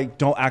 But like,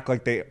 don't act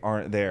like they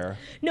aren't there.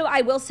 No,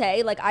 I will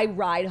say, like, I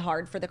ride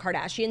hard for the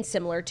Kardashians,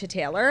 similar to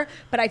Taylor,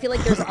 but I feel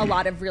like there's a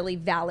lot of really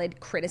valid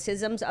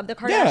criticisms of the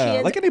Kardashians.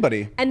 Yeah, like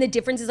anybody. And the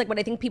difference is, like, when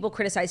I think people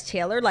criticize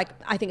Taylor, like,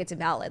 I think it's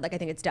invalid. Like, I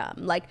think it's dumb.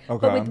 Like,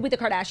 but with the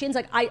Kardashians,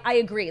 like, I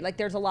agree. Like,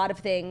 there's a lot of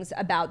things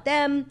about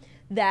them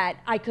that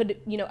I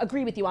could,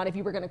 agree with you on if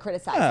you were going to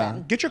criticize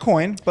them. Get your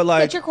coin, but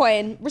like... Get your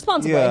coin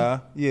responsibly.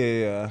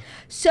 Yeah.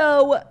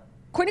 So,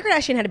 Kourtney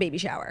Kardashian had a baby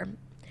shower.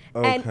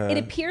 Okay. And it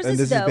appears as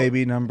though... And this is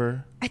baby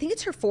number? I think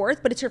it's her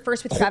 4th, but it's her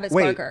first with Travis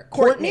Barker.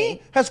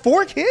 Kourtney has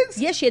 4 kids?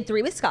 Yeah, she had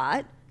 3 with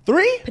Scott.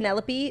 3?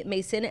 Penelope,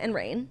 Mason, and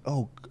Rain.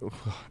 Oh.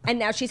 And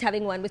now she's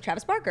having one with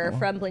Travis Barker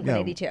from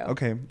Blink-182.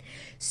 Okay.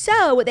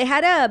 So they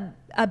had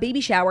a baby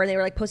shower, and they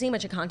were like posting a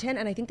bunch of content,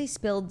 and I think they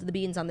spilled the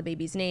beans on the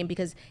baby's name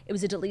because it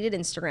was a deleted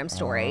Instagram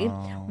story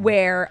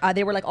where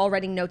they were like all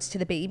writing notes to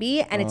the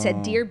baby, and it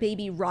said, "Dear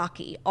baby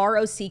Rocky,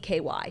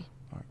 R-O-C-K-Y."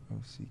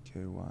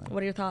 R-O-C-K-Y.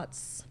 What are your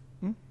thoughts?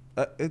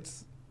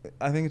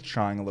 I think it's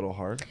trying a little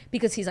hard.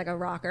 Because he's like a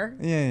rocker.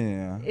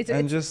 Yeah.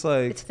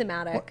 It's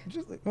thematic.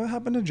 What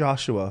happened to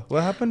Joshua?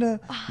 What happened to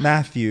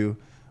Matthew?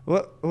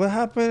 What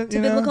happened? To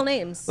biblical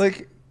names.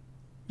 Like,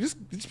 just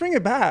bring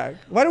it back.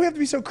 Why do we have to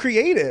be so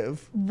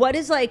creative? What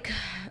is like?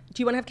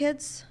 Do you want to have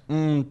kids?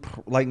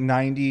 Like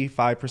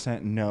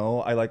 95%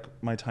 no. I like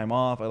my time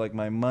off. I like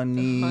my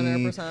money.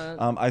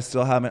 100%. I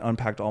still haven't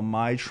unpacked all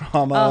my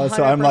trauma,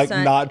 so I'm like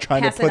not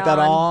trying to put that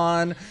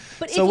on.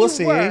 But so we'll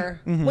see.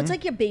 What's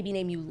like your baby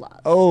name you love?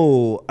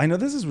 Oh, I know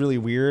this is really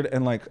weird,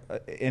 and like,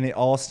 and it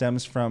all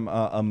stems from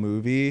a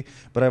movie.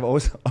 But I've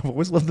always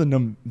loved the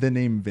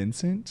name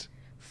Vincent.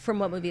 From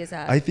what movie is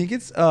that? I think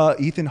it's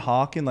Ethan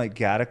Hawke in like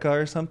Gattaca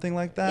or something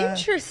like that.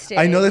 Interesting.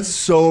 I know that's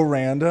so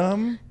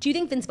random. Do you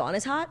think Vince Vaughn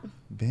is hot?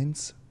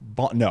 Vince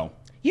Vaughn? No.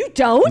 You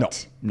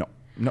don't? No.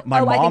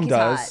 My mom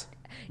does.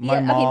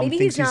 My mom maybe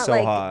thinks he's so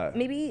like, hot.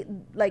 Maybe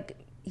like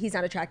he's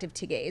not attractive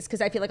to gays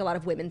because I feel like a lot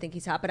of women think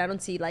he's hot, but I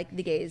don't see like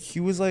the gays. He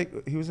was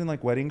in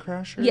like Wedding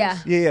Crashers.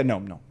 Yeah.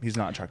 No, he's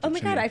not attractive. Oh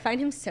my god, I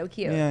find him so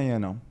cute. Yeah,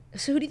 no.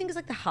 So who do you think is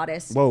like the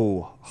hottest?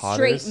 Whoa,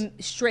 hottest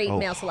straight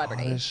male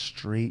celebrity. Hottest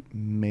straight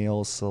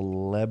male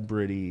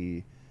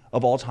celebrity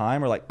of all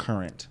time or like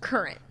current?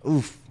 Current.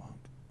 Oof.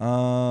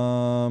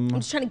 I'm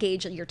just trying to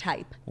gauge your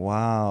type.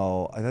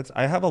 Wow,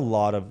 I have a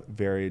lot of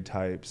varied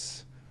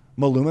types.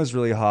 Maluma's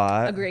really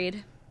hot.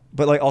 Agreed.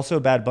 But like also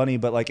Bad Bunny,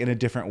 but like in a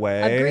different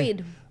way.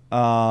 Agreed.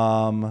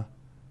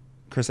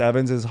 Chris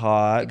Evans is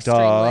hot.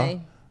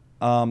 Extremely.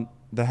 Duh.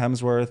 The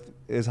Hemsworth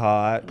is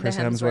hot. Chris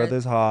Hemsworth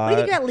is hot. What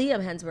do you think about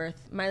Liam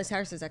Hemsworth, Miley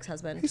Cyrus's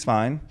ex-husband? He's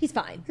fine. He's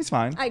fine.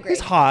 I agree. He's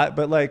hot,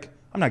 but like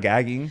I'm not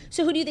gagging.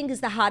 So who do you think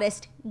is the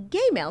hottest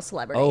gay male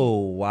celebrity? Oh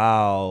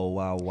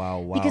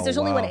wow. Because there's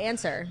only one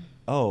answer.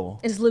 Oh.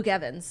 It's Luke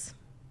Evans.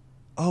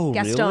 Oh,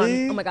 Gaston.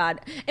 Really? Oh my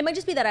god. It might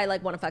just be that I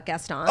like want to fuck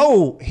Gaston.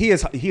 Oh, he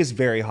is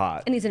very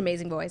hot. And he's an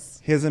amazing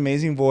voice. He has an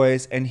amazing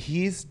voice, and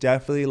he's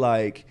definitely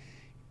like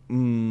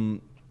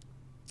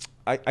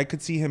I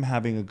could see him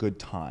having a good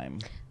time.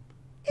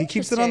 He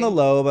keeps it on the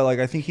low, but like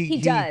I think he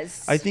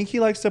does. I think he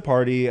likes to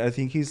party. I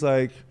think he's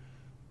like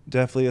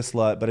definitely a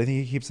slut, but I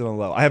think he keeps it on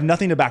the low. I have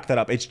nothing to back that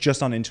up. It's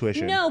just on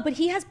intuition. No, but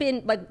he has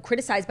been like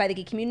criticized by the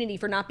gay community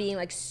for not being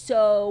like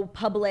so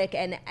public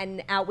and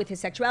out with his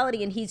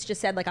sexuality, and he's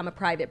just said like I'm a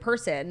private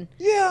person.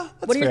 Yeah,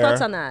 that's what are your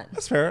thoughts on that?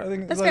 That's fair. I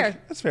think that's like,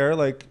 fair. That's fair.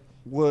 Like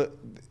what?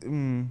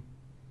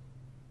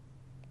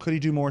 Could he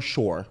do more?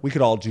 Sure. We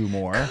could all do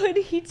more. Could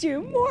he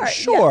do more?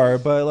 Sure,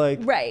 but like...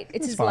 Right.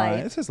 It's his fine.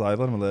 life. It's his life.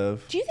 Let him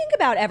live. Do you think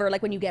about ever,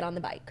 like when you get on the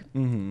bike,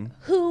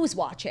 who's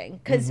watching?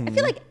 Because I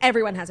feel like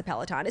everyone has a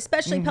Peloton,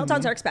 especially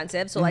Pelotons are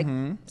expensive. So like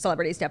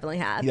celebrities definitely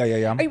have. Yeah.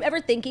 Are you ever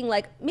thinking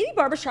like, maybe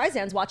Barbara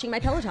Streisand's watching my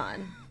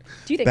Peloton?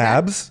 Do you think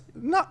Babs?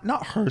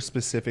 Not her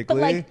specifically.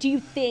 But like, do you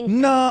think...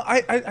 No,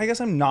 I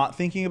guess I'm not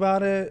thinking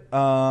about it.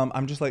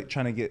 I'm just like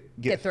trying to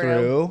get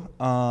through.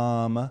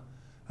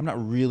 I'm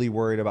not really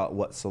worried about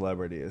what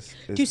celebrity is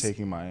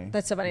taking my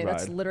That's so funny. ride.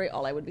 That's literally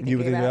all I would be You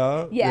would thinking think about.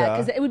 about? Yeah,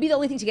 because it would be the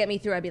only thing to get me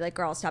through. I'd be like,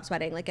 girl, stop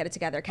sweating. Like, get it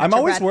together. I'm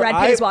always worried.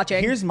 Brad Pitt is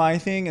watching. Here's my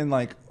thing. And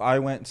like, I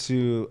went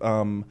to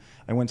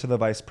the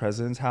vice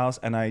president's house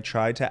and I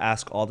tried to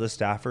ask all the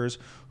staffers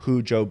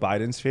who Joe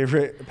Biden's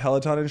favorite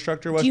Peloton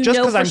instructor was. Just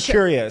because I'm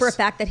curious. For a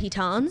fact that he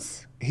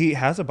toms? He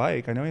has a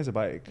bike. I know he has a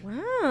bike.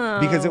 Wow.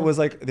 Because it was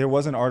like, there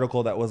was an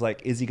article that was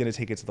like, is he going to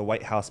take it to the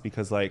White House?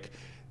 Because like,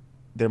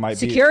 there might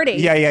be security.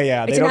 Yeah.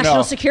 It's a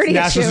national security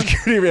issue. National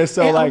security risk.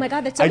 So like, oh my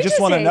God, that's so I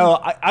just want to know.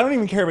 I don't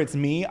even care if it's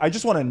me. I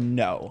just want to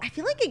know. I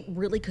feel like it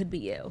really could be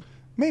you.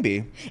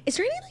 Maybe. Is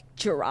there any like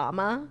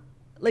drama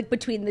like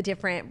between the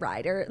different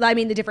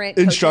the different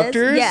instructors?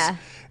 Coaches? Yeah.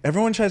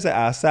 Everyone tries to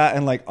ask that,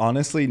 and like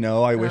honestly,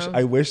 no. I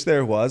wish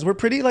there was. We're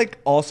pretty like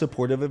all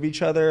supportive of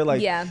each other.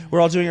 Like we're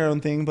all doing our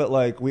own thing, but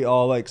like we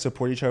all like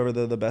support each other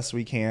the best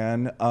we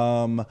can.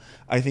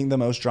 I think the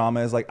most drama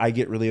is like I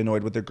get really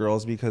annoyed with the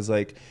girls because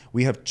like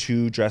we have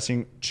two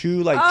changing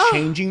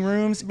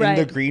rooms in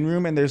the green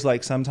room, and there's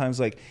like sometimes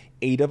like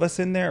 8 of us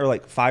in there, or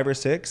like 5 or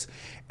 6.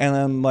 And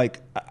then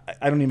like,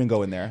 I don't even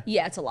go in there.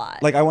 Yeah, it's a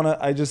lot. Like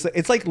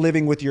it's like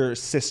living with your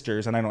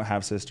sisters, and I don't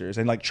have sisters,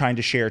 and like trying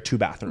to share 2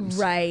 bathrooms.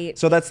 Right.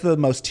 So that's the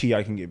most tea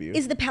I can give you.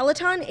 Is the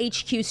Peloton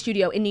HQ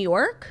studio in New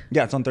York?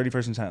 Yeah, it's on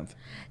 31st and 10th.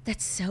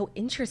 That's so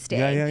interesting.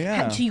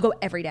 Yeah. So you go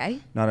every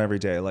day? Not every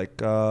day, like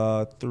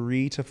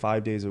 3 to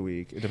 5 days a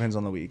week. It depends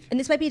on the week. And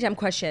this might be a dumb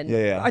question.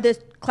 Yeah. Are the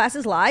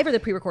classes live or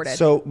they're pre-recorded?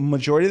 So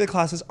majority of the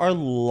classes are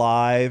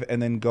live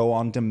and then go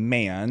on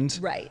demand.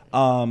 Right.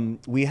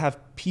 We have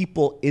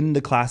people in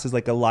the classes,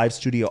 like a live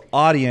studio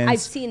audience. I've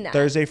seen that.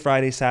 Thursday,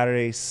 Friday,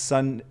 Saturday,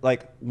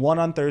 like one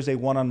on Thursday,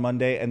 one on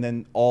Monday, and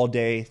then all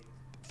day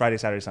Friday,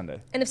 Saturday,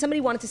 Sunday. And if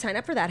somebody wanted to sign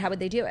up for that, how would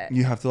they do it?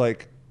 You have to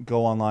like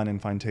go online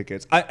and find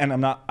tickets. I'm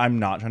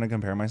not trying to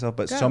compare myself,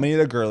 but so many of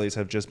the girlies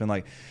have just been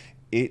like,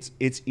 it's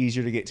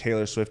easier to get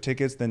Taylor Swift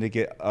tickets than to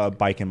get a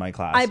bike in my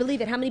class. I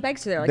believe it. How many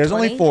bikes are there? Like There's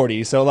 20? only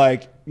 40, so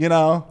like, you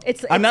know,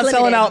 I'm not limited.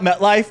 selling out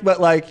MetLife,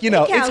 but like, you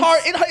know, it's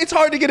hard. It's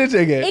hard to get a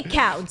ticket. It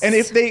counts. And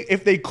if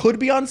they could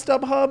be on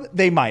StubHub,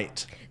 they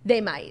might.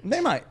 They might.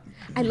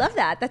 I love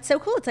that. That's so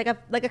cool. It's like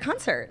a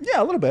concert.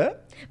 Yeah, a little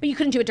bit. But you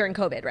couldn't do it during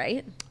COVID,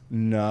 right?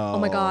 No. Oh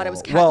my God, I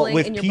was cackling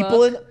with in your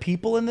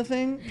people in the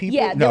thing. People,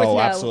 yeah, there was no,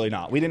 absolutely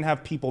not. We didn't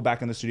have people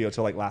back in the studio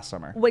until like last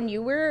summer. When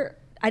you were,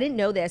 I didn't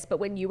know this, but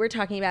when you were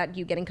talking about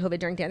you getting COVID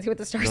during Dancing with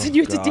the Stars and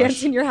you had to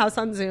dance in your house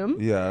on Zoom.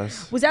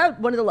 Yes. Was that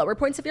one of the lower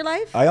points of your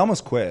life? I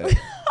almost quit.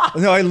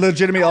 No, I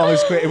legitimately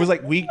almost quit. It was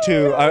like week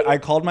 2. I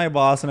called my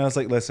boss and I was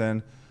like,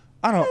 listen,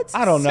 I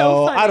don't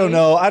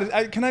know.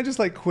 Can I just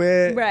like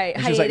quit? Right.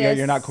 And she was like, yeah,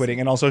 you're not quitting.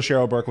 And also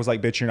Cheryl Burke was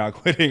like, bitch, you're not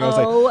quitting. I was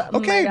like,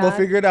 okay, we'll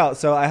figure it out.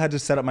 So I had to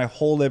set up my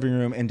whole living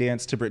room and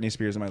dance to Britney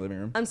Spears in my living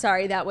room. I'm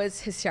sorry. That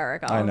was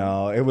hysterical. I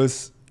know.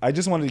 I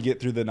just wanted to get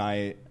through the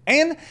night.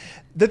 And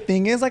the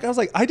thing is, like, I was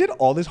like, I did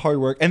all this hard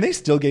work and they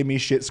still gave me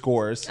shit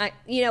scores.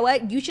 You know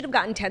what? You should have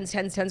gotten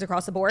 10s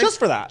across the board. Just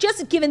for that.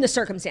 Just given the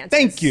circumstances.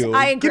 Thank you.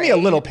 I agree. Give me a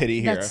little pity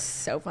here. That's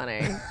so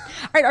funny. All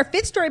right. Our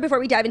 5th story before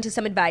we dive into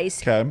some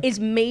advice is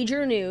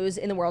major news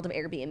in the world of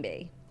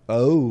Airbnb.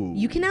 Oh.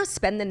 You can now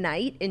spend the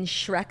night in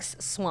Shrek's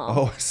swamp.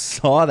 Oh, I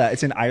saw that.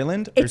 It's in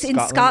Ireland? It's in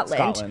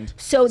Scotland.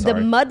 So the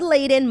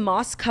mud-laden,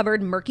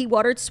 moss-covered,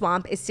 murky-watered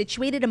swamp is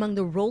situated among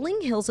the rolling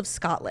hills of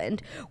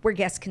Scotland, where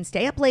guests can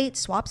stay up late,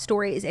 swap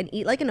stories, and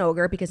eat like an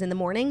ogre, because in the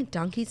morning,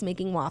 Donkey's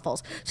making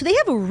waffles. So they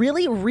have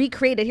really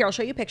recreated, here, I'll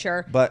show you a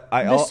picture. But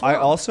I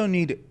also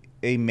need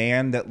a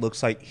man that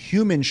looks like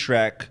human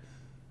Shrek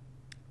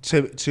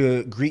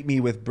to greet me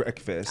with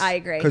breakfast. I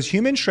agree. Because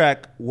human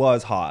Shrek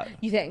was hot.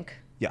 You think?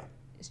 Yeah.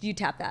 You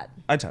tap that.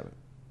 I tap it.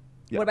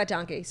 Yeah. What about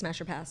Donkey?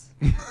 Smash or pass?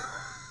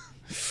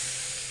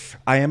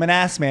 I am an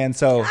ass man,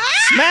 so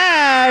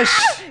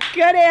smash!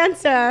 Good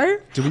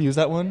answer. Did we use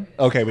that one?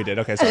 Okay, we did.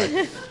 Okay,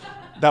 sorry.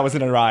 That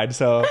wasn't a ride,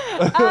 so.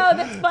 Oh,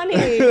 that's funny.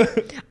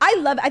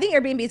 I think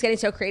Airbnb is getting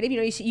so creative. You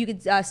know, you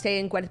could stay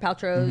in Gwyneth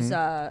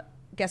Paltrow's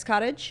guest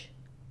cottage.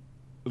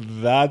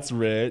 That's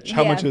rich.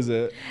 How much is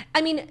it?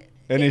 I mean...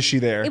 And is she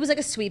there? It was like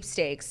a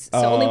sweepstakes.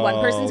 So only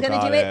one person's going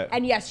to do it.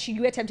 And yes,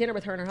 you get to have dinner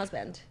with her and her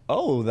husband.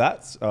 Oh,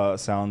 that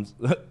sounds...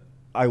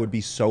 I would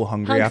be so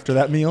hungry after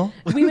that meal.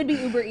 We would be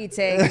Uber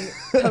Eating,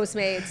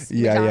 Postmates,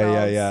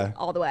 McDonald's,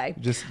 all the way.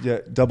 Just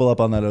double up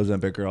on that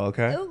Ozempic, girl,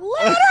 okay?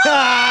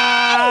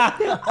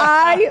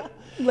 I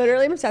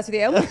literally am obsessed with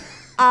you.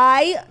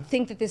 I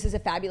think that this is a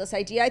fabulous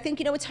idea. I think,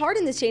 you know, it's hard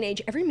in this day and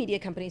age. Every media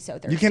company is so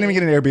thirsty. You can't even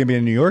get an Airbnb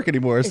in New York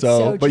anymore,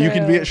 so but you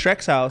can be at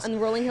Shrek's house. On the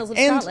rolling hills of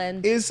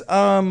Scotland. Is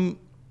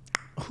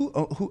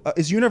who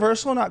is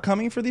Universal not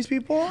coming for these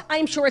people?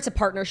 I'm sure it's a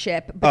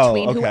partnership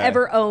between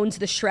whoever owns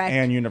the Shrek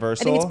and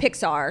Universal. I think it's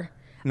Pixar.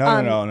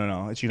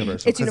 No. It's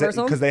Universal. It's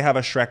Universal? Because they have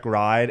a Shrek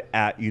ride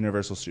at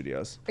Universal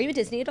Studios. Are you a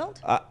Disney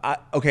adult?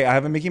 Okay, I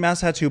have a Mickey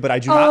Mouse tattoo, but I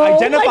do not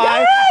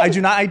identify. I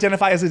do not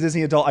identify as a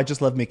Disney adult. I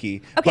just love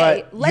Mickey.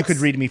 Okay, but you could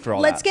read me for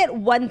all Let's that. get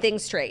one thing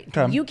straight.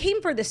 Okay. You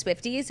came for the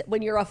Swifties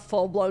when you're a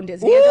full-blown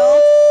Disney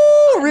adult.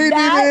 Read me,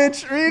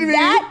 bitch. Read me.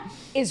 That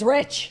is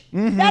rich.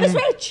 Mm-hmm. That is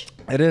rich.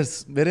 It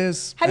is. It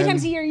is. How many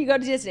times a year you go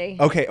to Disney?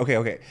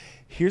 Okay.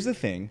 Here's the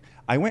thing.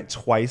 I went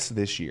twice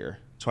this year.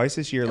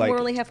 And we're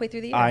only halfway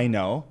through the year. I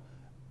know.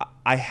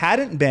 I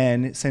hadn't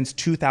been since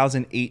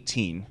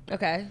 2018.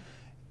 Okay.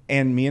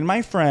 And me and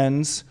my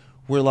friends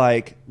were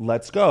like,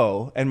 let's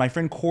go. And my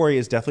friend Corey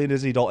is definitely a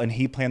Disney adult, and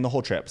he planned the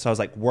whole trip. So I was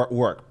like,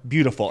 work.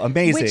 Beautiful.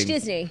 Amazing. Which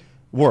Disney?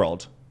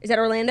 World. Is that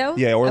Orlando?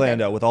 Yeah,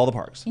 Orlando with all the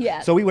parks. Yeah.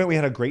 So we went. We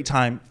had a great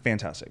time.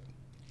 Fantastic.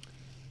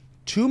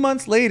 2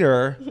 months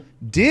later,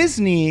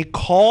 Disney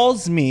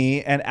calls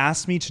me and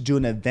asks me to do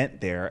an event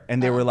there.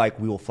 And they were like,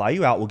 we will fly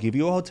you out. We'll give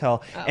you a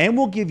hotel. And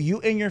we'll give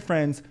you and your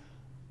friends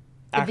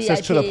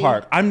access to the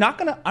park. I'm not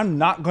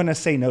gonna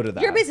say no to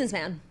that. You're a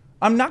businessman.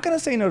 I'm not gonna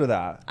say no to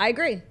that. I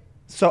agree.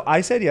 So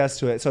I said yes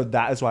to it. So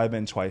that is why I've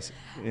been twice.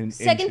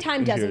 Second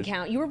time doesn't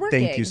count. You were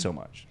working. Thank you so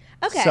much.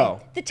 Okay.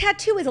 So the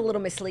tattoo is a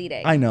little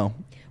misleading. I know.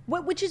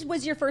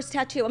 was your first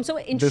tattoo? I'm so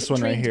This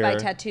one right intrigued here. by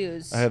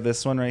tattoos. I have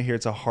this one right here.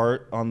 It's a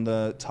heart on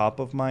the top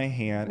of my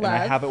hand, and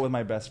I have it with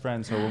my best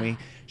friend. So when we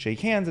shake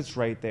hands, it's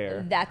right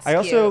there. That's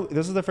cute.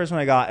 This is the first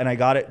one I got, and I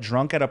got it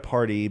drunk at a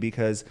party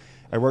because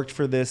I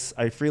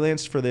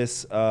freelanced for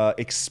this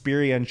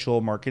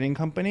experiential marketing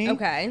company.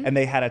 Okay. And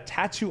they had a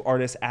tattoo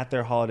artist at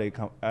their holiday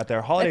party.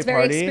 That's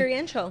very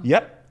experiential.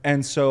 Yep.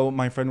 And so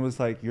my friend was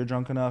like, "You're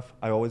drunk enough."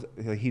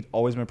 He'd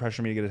always been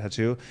pressuring me to get a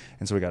tattoo,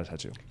 and so we got a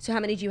tattoo. So how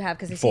many do you have?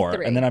 Because I see 4,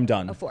 3. and then I'm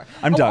done. Oh, 4.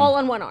 I'm done. All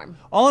on one arm.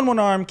 All on one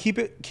arm. Keep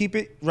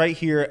it right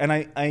here. And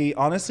I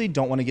honestly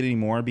don't want to get any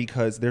more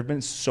because there have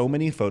been so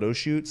many photo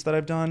shoots that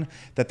I've done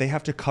that they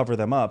have to cover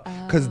them up.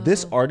 Because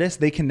this artist,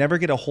 they can never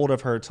get a hold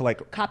of her to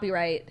like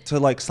copyright, to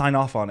like sign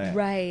off on it.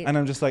 Right. And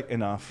I'm just like,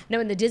 enough. No,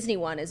 and the Disney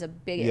one is a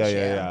big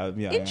issue.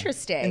 Yeah.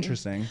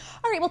 Interesting.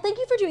 All right. Well, thank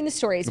you for doing the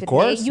stories with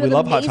course. me. You We have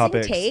love hot amazing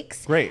topics.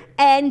 takes. Great.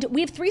 And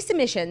we have 3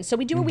 submissions. So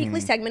we do a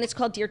weekly segment. It's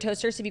called Dear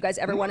Toasters. If you guys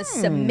ever want to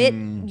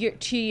submit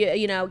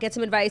get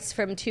some advice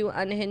from 2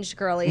 unhinged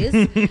girlies,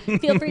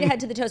 feel free to head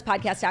to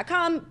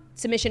thetoastpodcast.com.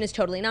 Submission is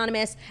totally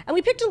anonymous. And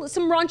we picked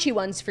some raunchy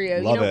ones for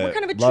you. We're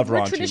kind of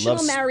we're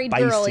traditional married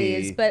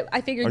girlies, but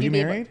I figured you'd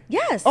be married.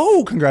 Yes.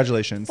 Oh,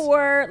 congratulations.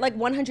 For like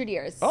 100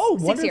 years. Oh,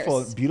 6 wonderful.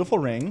 years. Beautiful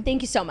ring.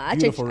 Thank you so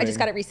much. I just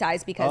got it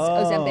resized because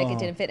Ozempic, it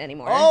didn't fit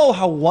anymore.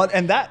 Oh,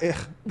 and that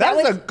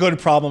was a good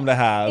problem to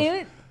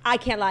have. I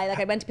can't lie.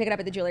 Like I went to pick it up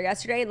at the jeweler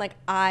yesterday, and like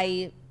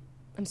I'm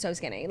so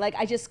skinny. Like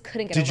I just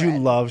couldn't get over it.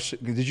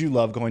 Did you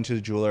love going to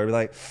the jeweler and be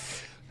like,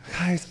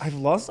 guys, I've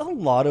lost a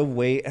lot of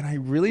weight and I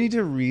really need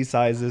to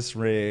resize this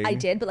ring? I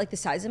did, but like the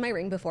size of my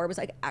ring before was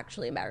like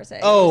actually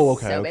embarrassing. Oh,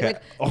 okay. So big.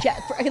 Okay.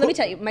 Like, let me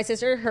tell you, my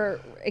sister, her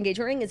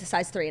engagement ring is a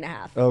size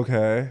 3.5.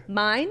 Okay.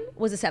 Mine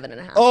was a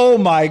 7.5. Oh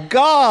my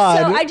God.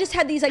 So I just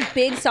had these like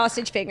big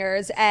sausage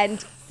fingers,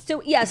 and so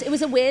yes, it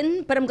was a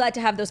win, but I'm glad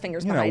to have those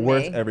fingers behind me.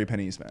 Worth every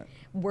penny you spent.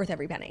 Worth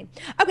every penny.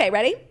 Okay,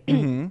 ready?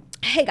 Mm-hmm.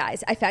 Hey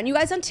guys, I found you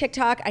guys on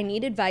TikTok. I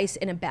need advice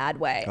in a bad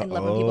way. I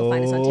love when people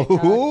find us on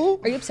TikTok.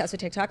 Are you obsessed with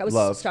TikTok? I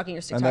was stalking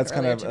your TikTok and that's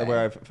kind of today. where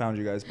I've found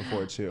you guys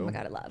before too. Oh my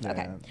God, I love. Yeah.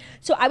 Okay,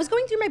 so I was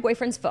going through my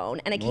boyfriend's phone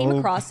and I came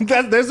across.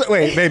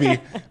 Wait, baby.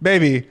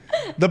 You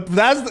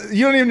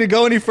don't even need to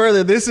go any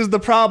further. This is the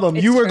problem.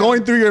 You were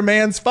going through your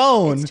man's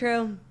phone. It's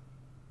true.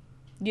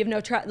 You have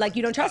no trust. Like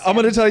you don't trust. I'm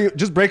going to tell you.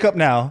 Just break up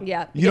now.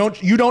 Yeah.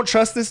 You don't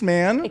trust this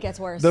man. It gets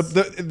worse.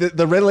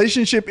 The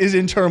relationship is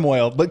in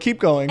turmoil. But keep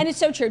going. And it's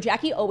so true.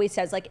 Jackie always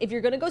says like if you're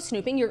going to go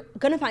snooping, you're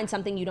going to find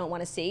something you don't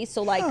want to see.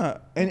 So like,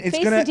 and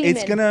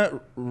it's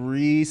gonna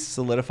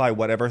re-solidify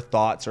whatever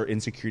thoughts or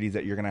insecurities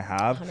that you're gonna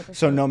have. 100%.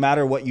 So no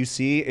matter what you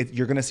see,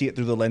 you're gonna see it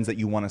through the lens that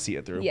you want to see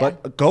it through. Yeah.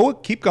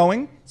 But keep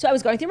going. So I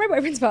was going through my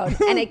boyfriend's phone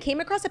and I came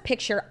across a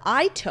picture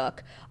I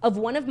took of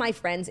one of my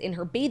friends in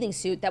her bathing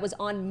suit that was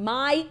on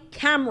my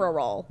camera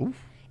roll. Oof.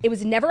 It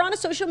was never on a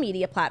social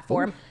media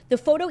platform. Oof. The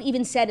photo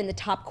even said in the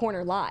top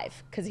corner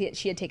live because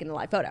she had taken the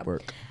live photo.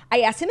 Work.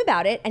 I asked him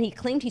about it and he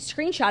claimed he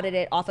screenshotted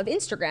it off of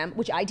Instagram,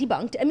 which I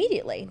debunked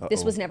immediately. Uh-oh.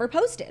 This was never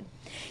posted.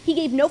 He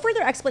gave no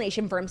further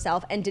explanation for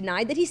himself and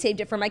denied that he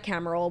saved it from my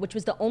camera roll, which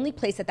was the only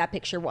place that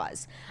picture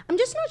was. I'm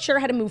just not sure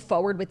how to move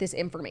forward with this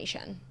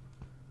information.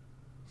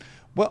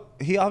 Well,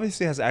 he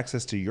obviously has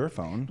access to your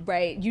phone.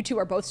 Right. You two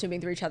are both snooping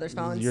through each other's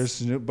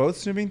phones. You're both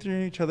snooping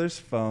through each other's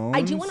phones.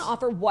 I do want to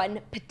offer one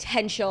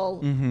potential,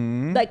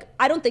 like,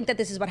 I don't think that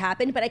this is what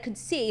happened, but I could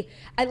see,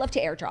 I love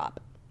to airdrop.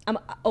 I'm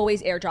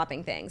always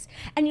airdropping things.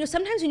 And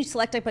sometimes when you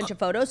select a bunch of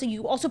photos,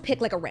 you also pick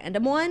like a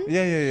random one.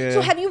 Yeah. So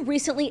have you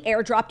recently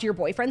airdropped your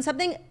boyfriend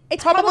something?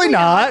 It's probably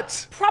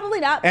not. Probably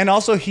not. And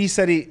also he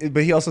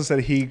also said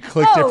he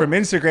clicked it from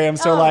Instagram.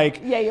 So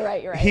yeah, you're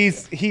right.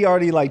 He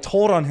already like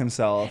told on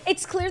himself.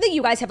 It's clear that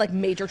you guys have like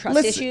major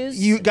trust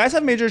issues. You guys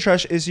have major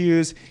trust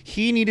issues.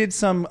 He needed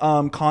some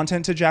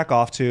content to jack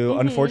off to.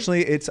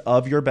 Unfortunately, it's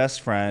of your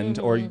best friend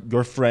or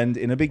your friend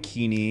in a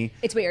bikini.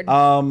 It's weird.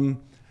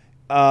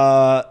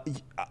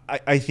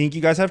 I think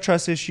you guys have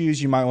trust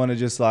issues. You might want to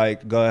just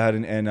like go ahead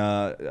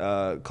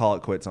and call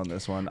it quits on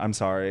this one. I'm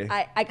sorry.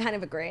 I kind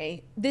of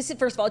agree.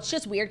 First of all, it's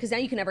just weird because now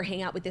you can never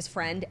hang out with this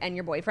friend and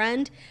your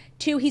boyfriend.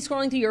 2, he's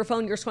scrolling through your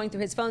phone, you're scrolling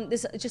through his phone.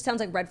 It just sounds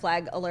like red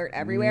flag alert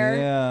everywhere.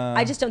 Yeah.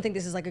 I just don't think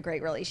this is like a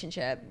great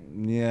relationship.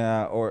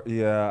 Yeah.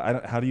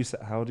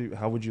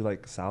 How would you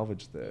like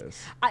salvage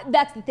this?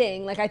 That's the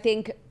thing. Like I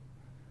think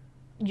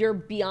you're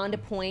beyond a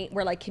point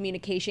where like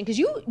communication, because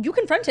you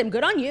confront him,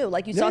 good on you.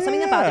 Like you saw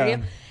something that bothered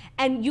you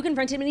and you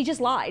confronted him and he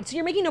just lied. So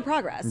you're making no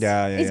progress.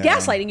 He's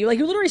gaslighting you. Like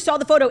you literally saw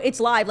the photo, it's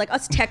live. Like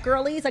us tech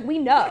girlies, like we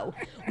know.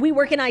 We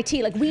work in IT.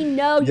 Like we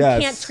know you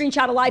can't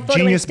screenshot a live photo.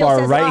 Genius and it still bar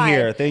says right live.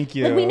 here. Thank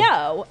you. Like we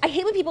know. I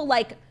hate when people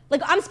like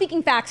I'm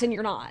speaking facts and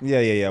you're not. Yeah.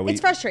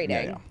 It's frustrating.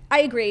 Yeah. I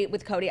agree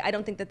with Cody. I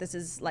don't think that this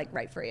is like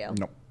right for you.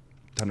 No.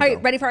 All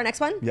right, ready for our next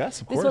one?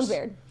 Yes, of course. This one's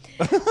weird.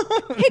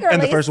 Hey, girlies.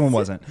 And the first one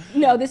wasn't.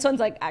 No, this one's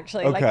like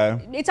actually okay.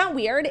 Like, it's not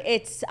weird.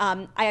 It's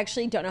I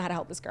actually don't know how to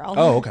help this girl.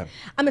 Oh, okay.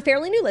 I'm a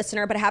fairly new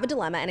listener, but I have a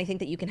dilemma and I think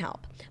that you can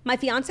help. My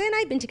fiance and I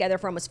have been together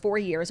for almost 4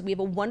 years. We have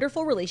a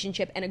wonderful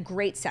relationship and a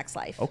great sex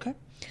life. Okay.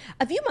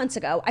 A few months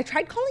ago, I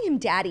tried calling him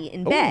daddy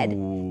in bed,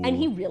 and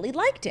he really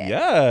liked it.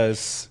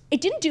 Yes. It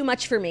didn't do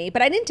much for me,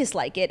 but I didn't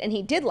dislike it, and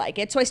he did like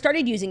it, so I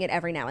started using it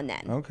every now and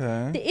then.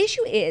 Okay. The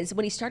issue is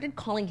when he started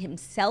calling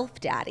himself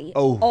daddy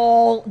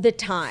all the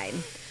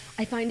time.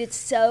 I find it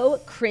so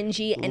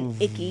cringy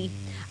and icky.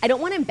 I don't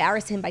want to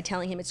embarrass him by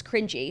telling him it's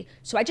cringy,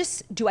 so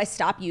do I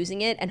stop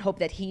using it and hope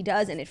that he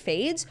does and it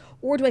fades,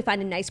 or do I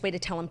find a nice way to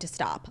tell him to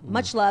stop?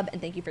 Much love, and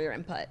thank you for your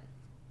input.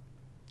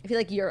 I feel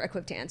like you're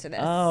equipped to answer this.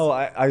 Oh,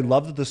 I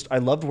loved this. I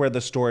loved where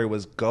the story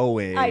was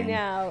going. I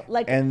know,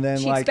 like, and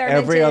then like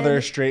every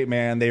other straight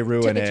man, they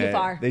ruined it. Took it too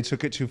far. They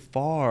took it too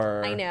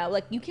far. I know,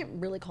 like you can't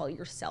really call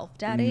yourself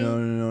daddy.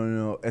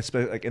 No.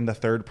 Especially like in the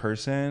third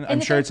person.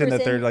 I'm sure it's in the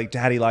third. Like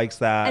daddy likes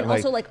that. And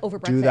also like over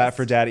breakfast. Do that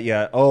for daddy.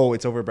 Yeah. Oh,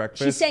 it's over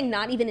breakfast. She's saying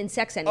not even in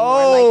sex anymore.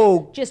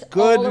 Oh, like just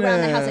goodness. all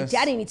around the house. Like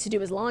daddy needs to do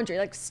his laundry.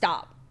 Like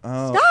stop.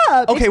 Oh.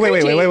 Stop. Okay,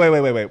 wait.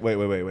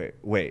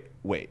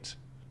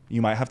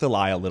 You might have to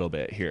lie a little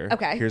bit here.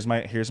 Okay. Here's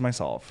my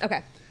solve.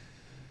 Okay.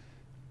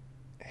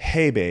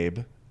 Hey, babe.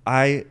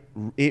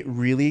 It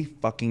really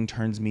fucking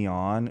turns me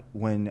on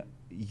when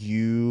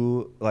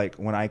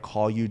when I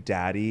call you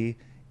daddy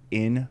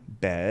in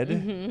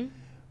bed,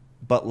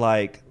 but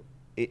like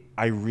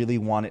I really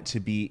want it to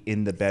be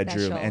in the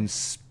bedroom and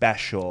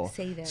special.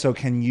 Save it. So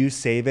can you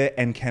save it?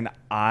 And can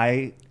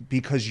I,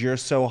 because you're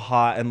so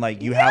hot and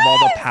like you have all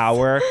the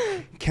power,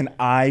 can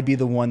I be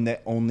the one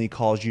that only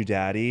calls you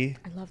daddy?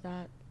 I love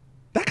that.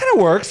 That kind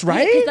of works,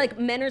 right? Because like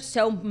men are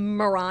so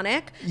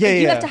moronic. Yeah, like,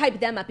 you have to hype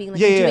them up, being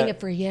like, I'm doing it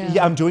for you.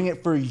 Yeah, I'm doing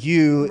it for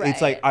you. Right.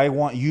 It's like I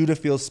want you to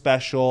feel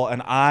special,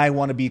 and I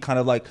want to be kind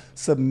of like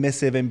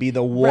submissive and be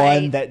the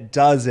one that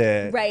does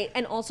it. Right,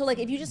 and also like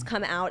if you just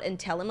come out and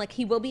tell him, like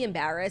he will be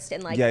embarrassed,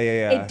 and like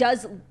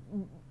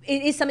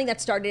it is something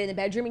that started in the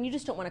bedroom, and you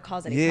just don't want to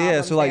cause any problems.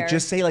 Yeah, so like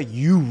just say like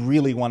you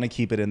really want to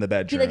keep it in the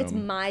bedroom. Be like, it's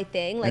my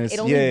thing. Like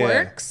it only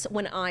works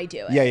when I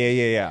do it.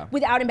 Yeah.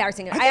 Without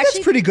embarrassing it. I think that's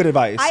pretty good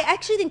advice. I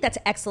actually think that's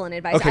excellent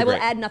advice. Okay, I will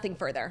great. add nothing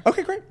further.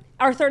 Okay, great.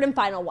 Our third and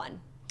final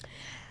one.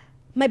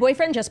 My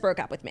boyfriend just broke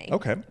up with me.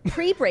 Okay.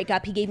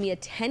 Pre-breakup, he gave me a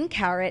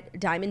 10-carat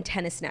diamond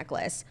tennis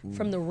necklace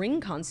from the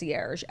Ring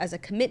Concierge as a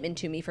commitment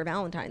to me for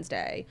Valentine's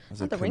Day.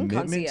 As a the Ring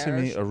Concierge. To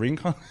me, a ring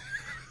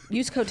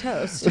Use code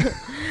TOAST.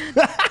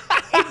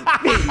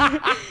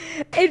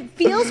 It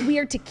feels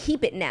weird to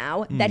keep it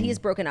now that he has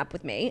broken up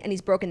with me and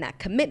he's broken that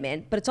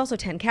commitment, but it's also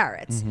 10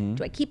 carats.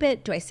 Do I keep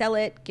it? Do I sell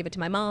it? Give it to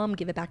my mom?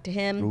 Give it back to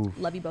him? Oof.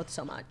 Love you both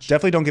so much.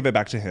 Definitely don't give it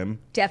back to him.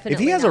 Definitely If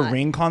he has not. a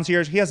ring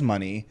concierge, he has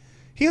money.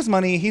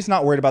 He's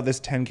not worried about this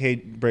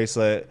 10K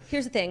bracelet.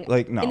 Here's the thing.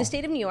 Like, no. In the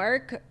state of New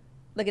York,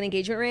 like an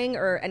engagement ring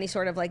or any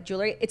sort of like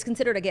jewelry, it's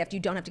considered a gift. You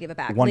don't have to give it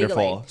back. Wonderful.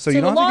 Legally. So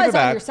you don't have to give it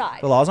back. On your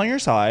side. The law's on your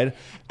side.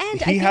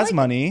 And he has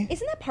money.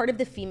 Isn't that part of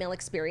the female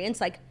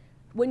experience? Like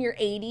when you're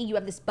 80, you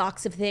have this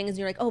box of things and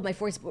you're like, oh, my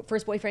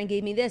first boyfriend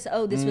gave me this.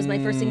 Oh, this was my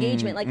first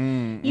engagement. Like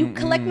you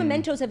collect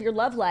mementos of your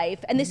love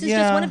life. And this is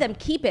just one of them.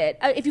 Keep it.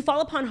 If you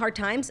fall upon hard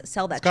times,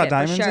 sell that shit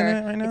diamonds for sure. in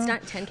it right now? It's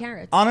not 10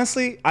 carats.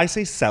 Honestly, I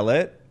say sell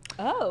it.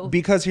 Oh.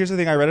 Because here's the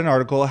thing, I read an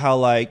article how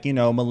like,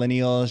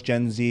 millennials,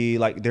 Gen Z,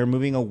 like they're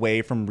moving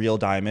away from real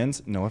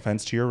diamonds. No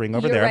offense to your ring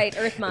over there. You're right,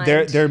 Earth Mind.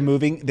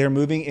 They're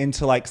moving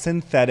into like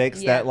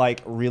synthetics that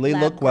like really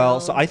look well.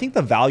 So I think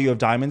the value of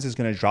diamonds is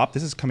going to drop.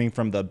 This is coming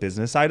from the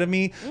business side of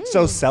me.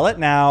 So sell it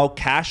now,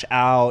 cash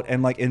out,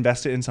 and like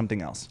invest it in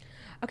something else.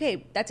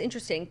 Okay, that's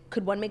interesting.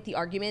 Could one make the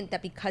argument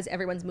that because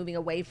everyone's moving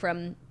away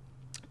from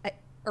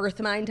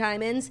Earth Mine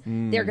diamonds,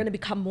 they're going to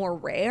become more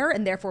rare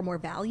and therefore more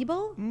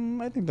valuable?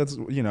 I think that's,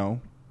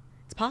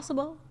 it's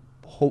possible.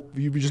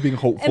 You're just being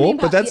hopeful,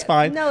 but that's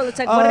fine. No, it's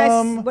like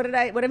what have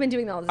I been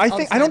doing all this?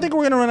 I don't think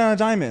we're going to run out of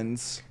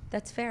diamonds.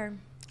 That's fair.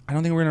 I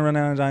don't think we're going to run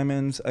out of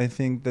diamonds. I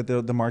think that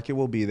the market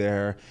will be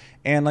there,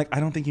 and like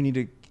I don't think you need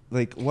to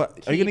like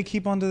what are you going to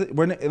keep on to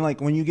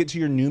when you get to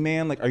your new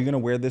man, like are you going to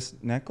wear this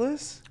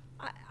necklace?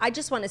 I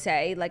just want to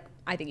say, like,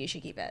 I think you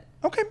should keep it.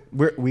 Okay,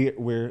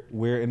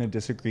 we're in a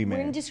disagreement.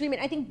 We're in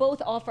disagreement. I think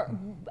both offer.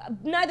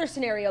 Neither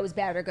scenario is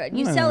bad or good.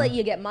 You sell it,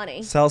 you get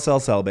money.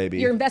 Sell, baby.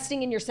 You're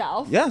investing in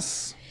yourself.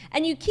 Yes.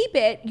 And you keep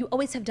it. You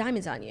always have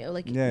diamonds on you.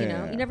 Like you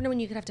never know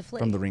when you could have to flee.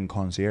 From the Ring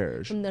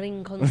Concierge.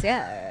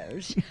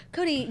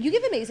 Cody, you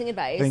give amazing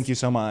advice. Thank you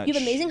so much. You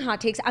have amazing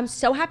hot takes. I'm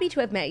so happy to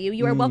have met you.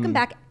 You are welcome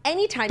back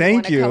anytime you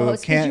want to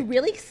co-host because you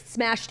really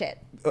smashed it.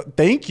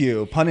 Thank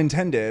you. Pun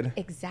intended.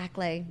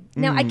 Exactly.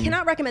 Now, I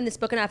cannot recommend this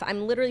book enough.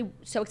 I'm literally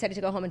so excited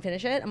to go home and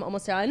finish it. I'm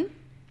almost done.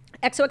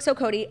 XOXO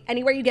Cody,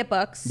 anywhere you get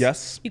books.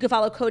 Yes. You can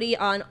follow Cody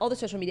on all the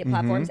social media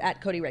platforms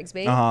at Cody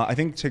Rigsby. I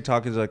think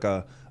TikTok is like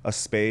a a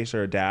space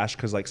or a dash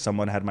because like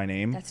someone had my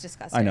name. That's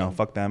disgusting. I know,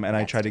 fuck them. And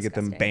I tried to get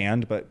them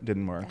banned, but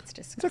didn't work. That's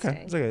disgusting.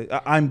 It's okay. It's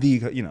okay. I'm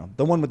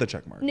the one with the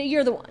check mark. No,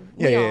 you're the one.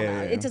 We all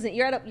know. It doesn't.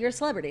 You're a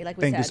celebrity, like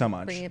we said. Thank you so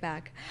much. Bringing it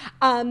back.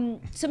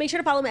 So make sure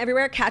to follow him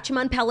everywhere. Catch him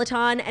on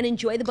Peloton and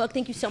enjoy the book.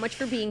 Thank you so much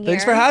for being here.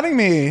 Thanks for having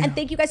me. And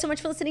thank you guys so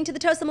much for listening to The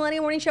Toast, the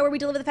Millennial Morning Show, where we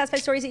deliver the fast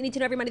 5 stories that you need to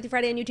know every Monday through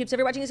Friday on YouTube. So if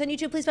you're watching this on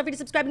YouTube, please feel free to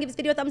subscribe and give this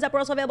video a thumbs up. We're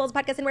also available as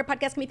podcasts anywhere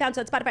podcasts can be found.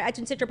 So it's Spotify,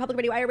 iTunes, Stitcher, Public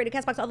Radio, iHeartRadio,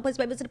 CastBox, all the places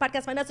where I listen to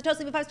podcasts. Find us. The Toast,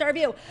 leave a 5-star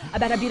review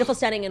about how beautiful,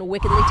 stunning, and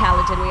wickedly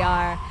talented we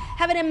are.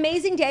 Have an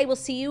amazing day. We'll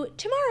see you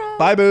tomorrow.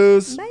 Bye,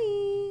 booze. Bye.